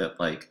think that,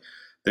 like,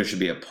 there should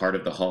be a part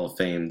of the Hall of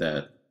Fame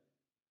that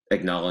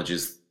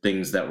acknowledges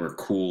things that were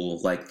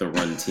cool, like the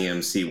Run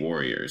TMC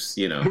Warriors,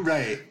 you know?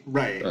 Right.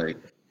 Like,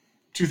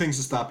 two things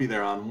to stop you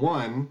there on.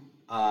 One,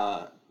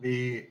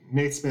 the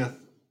Nate Smith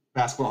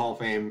Basketball Hall of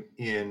Fame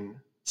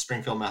in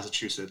Springfield,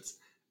 Massachusetts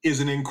is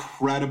an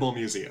incredible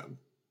museum.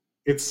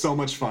 It's so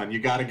much fun. You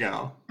got to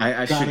go.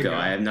 I should go.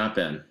 I have not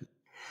been.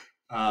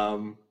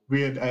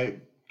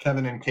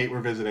 Kevin and Kate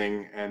were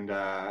visiting, and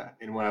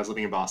when I was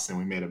living in Boston,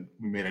 we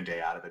made a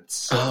day out of it.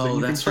 So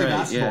you that's can play right.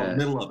 basketball in the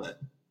middle of it.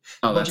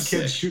 Oh, a bunch of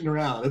kids shooting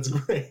around. It's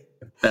great.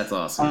 That's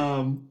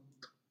awesome.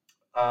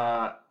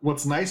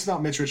 What's nice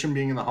about Mitch Richmond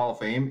being in the Hall of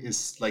Fame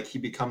is like he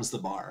becomes the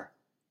bar.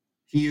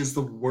 He is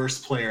the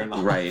worst player in the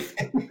Hall of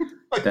Fame.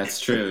 Like, that's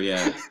true.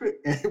 Yeah.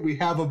 We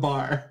have a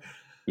bar.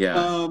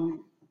 Yeah.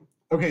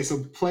 Okay,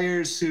 so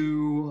players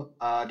who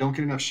don't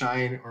get enough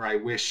shine, or I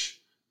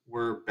wish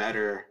were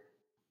better.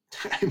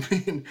 I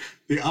mean,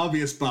 the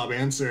obvious Bob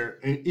answer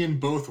in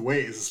both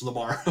ways is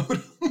Lamar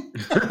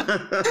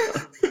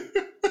Odom.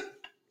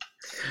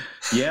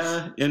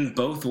 Yeah, in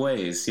both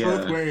ways. Yeah.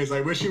 Both ways.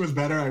 I wish he was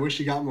better. I wish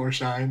he got more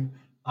shine.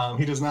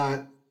 He does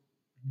not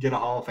get a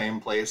Hall of Fame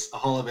place, a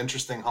Hall of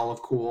Interesting, Hall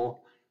of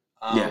Cool.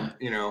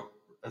 You know,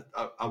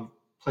 a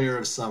player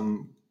of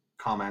some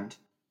comment.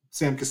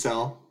 Sam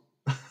Cassell,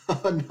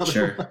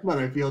 another one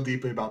that I feel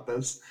deeply about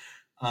this.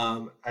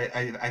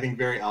 I think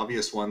very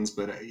obvious ones,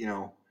 but you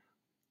know,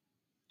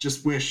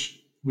 just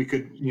wish we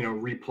could, you know,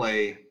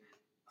 replay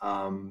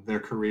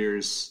their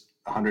careers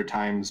 100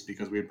 times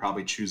because we'd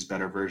probably choose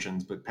better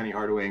versions. But Penny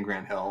Hardaway and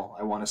Grant Hill,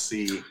 I want to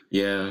see.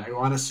 Yeah, I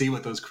want to see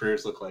what those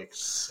careers look like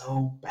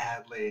so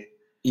badly.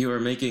 You are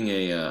making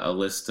a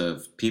list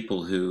of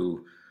people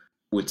who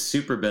would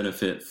super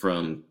benefit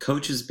from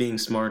coaches being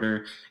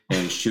smarter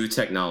and shoe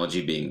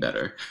technology being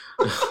better.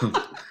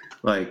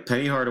 Like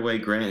Penny Hardaway,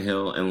 Grant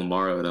Hill, and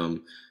Lamar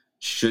Odom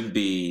should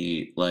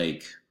be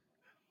like,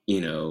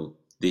 you know,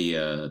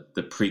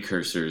 the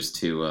precursors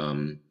to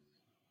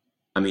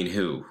I mean,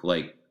 who?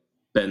 Like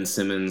Ben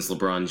Simmons,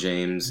 LeBron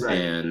James,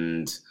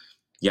 and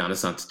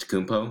Giannis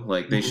Antetokounmpo.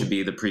 Like they should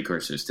be the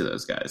precursors to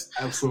those guys.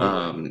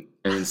 Absolutely.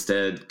 And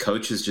instead,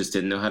 coaches just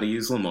didn't know how to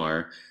use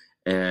Lamar,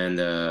 and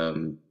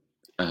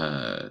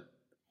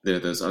there are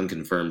those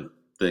unconfirmed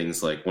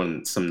things, like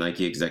when some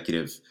Nike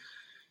executive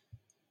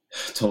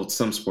told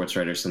some sports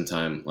writer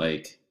sometime,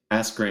 like,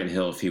 ask Grant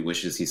Hill if he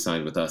wishes he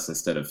signed with us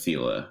instead of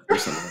Fila or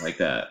something like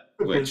that.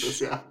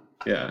 Which,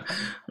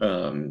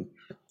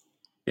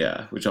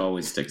 which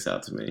always sticks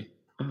out to me.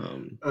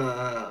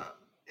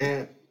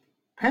 And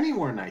Penny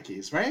wore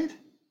Nikes, right?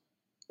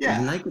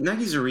 Yeah,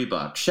 Nike's a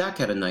Reebok. Shaq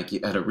had a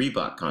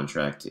Reebok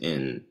contract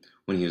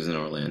when he was in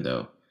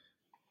Orlando.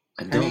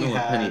 I don't know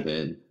what Penny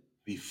did.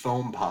 The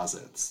foam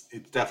posits.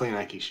 It's definitely a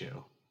Nike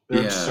shoe.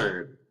 They're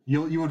absurd.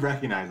 You would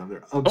recognize them.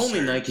 They're absurd.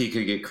 Only Nike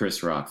could get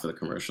Chris Rock for the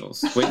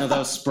commercials. Wait, no, that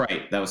was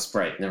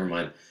Sprite. Never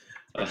mind.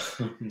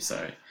 I'm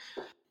sorry.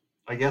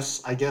 I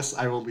guess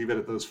I will leave it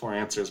at those four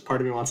answers. Part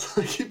of me wants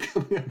to keep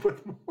coming up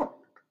with more.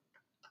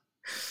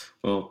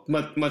 Well,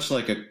 much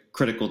like a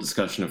critical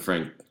discussion of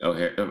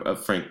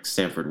Frank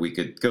Stanford, we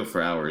could go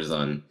for hours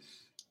on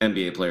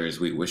NBA players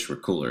we wish were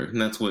cooler,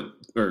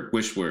 and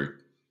wish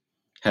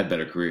had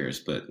better careers.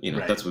 But you know,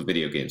 that's what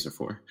video games are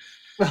for.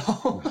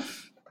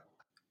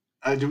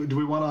 Do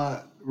we want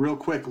to real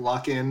quick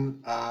lock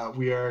in?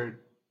 We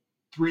are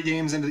 3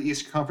 games into the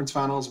Eastern Conference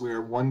Finals. We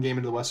are 1 game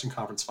into the Western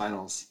Conference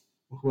Finals.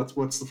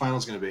 What's the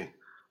finals going to be?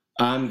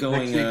 I'm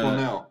going. Next week we'll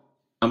know.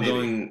 I'm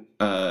going.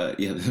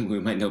 We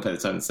might know by the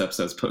time this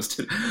episode's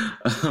posted.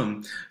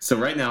 So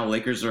right now,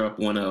 Lakers are up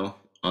 1-0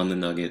 on the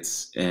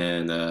Nuggets,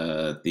 and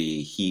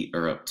the Heat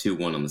are up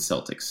 2-1 on the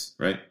Celtics.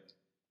 Right?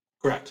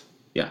 Correct.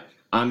 Yeah,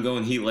 I'm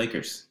going Heat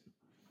Lakers.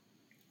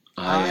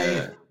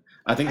 I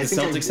think the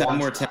Celtics have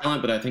more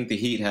talent, but I think the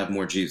Heat have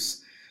more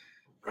juice.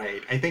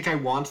 Right. I think I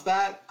want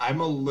that. I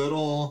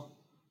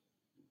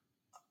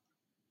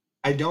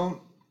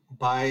don't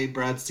buy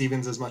Brad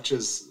Stevens as much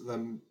as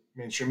the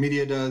mainstream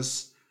media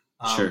does.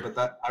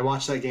 But I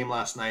watched that game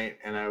last night,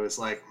 and I was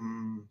like,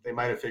 they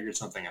might have figured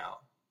something out.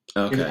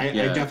 Okay.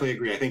 I definitely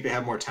agree. I think they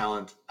have more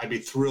talent. I'd be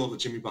thrilled with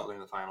Jimmy Butler in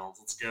the finals.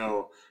 Let's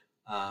go.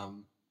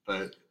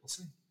 But we'll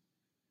see.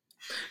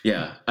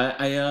 Yeah,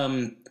 I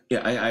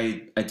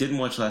didn't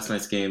watch last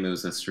night's game. It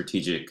was a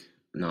strategic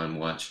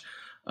non-watch,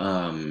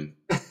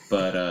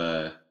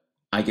 but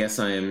I guess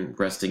I am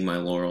resting my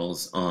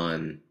laurels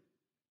on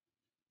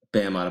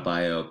Bam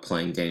Adebayo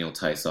playing Daniel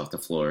Tice off the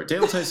floor.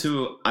 Daniel Tice,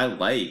 who I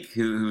like,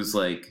 who's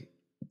like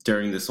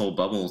during this whole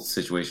bubble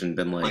situation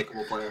been like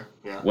Likeable player.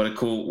 Yeah. what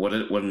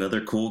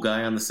another cool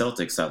guy on the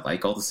Celtics. I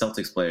like all the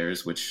Celtics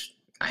players, which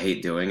I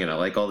hate doing, and I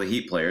like all the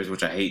Heat players,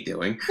 which I hate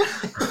doing.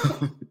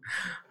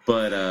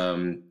 But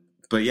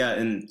yeah,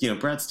 and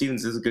Brad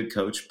Stevens is a good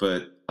coach,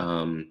 but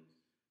I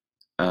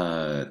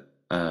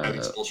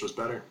think Spoelstra's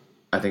better.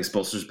 I think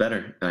Spoelstra's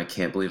better, and I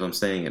can't believe I'm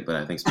saying it, but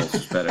I think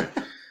Spoelstra's better.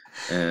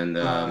 And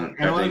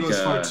I want to go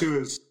as far too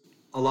as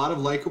a lot of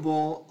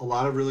likable, a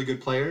lot of really good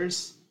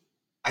players.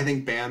 I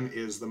think Bam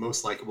is the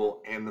most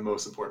likable and the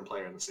most important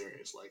player in the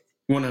series. Like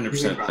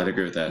 100%, I'd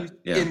agree with that.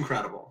 Yeah,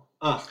 incredible.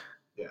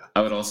 Yeah.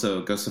 I would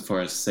also go so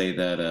far as to say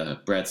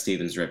that Brad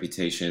Stevens'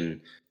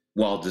 reputation,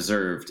 while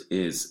deserved,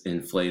 is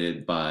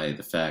inflated by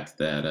the fact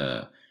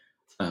that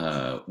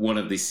one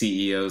of the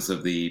CEOs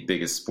of the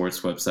biggest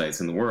sports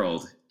websites in the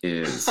world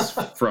is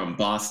from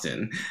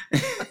Boston,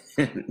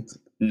 and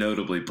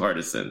notably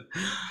partisan.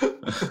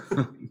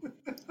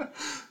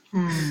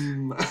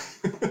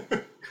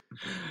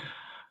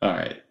 All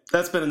right.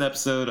 That's been an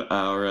episode.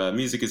 Our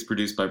music is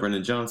produced by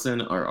Brendan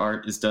Johnson. Our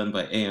art is done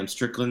by A.M.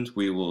 Strickland.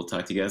 We will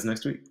talk to you guys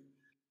next week.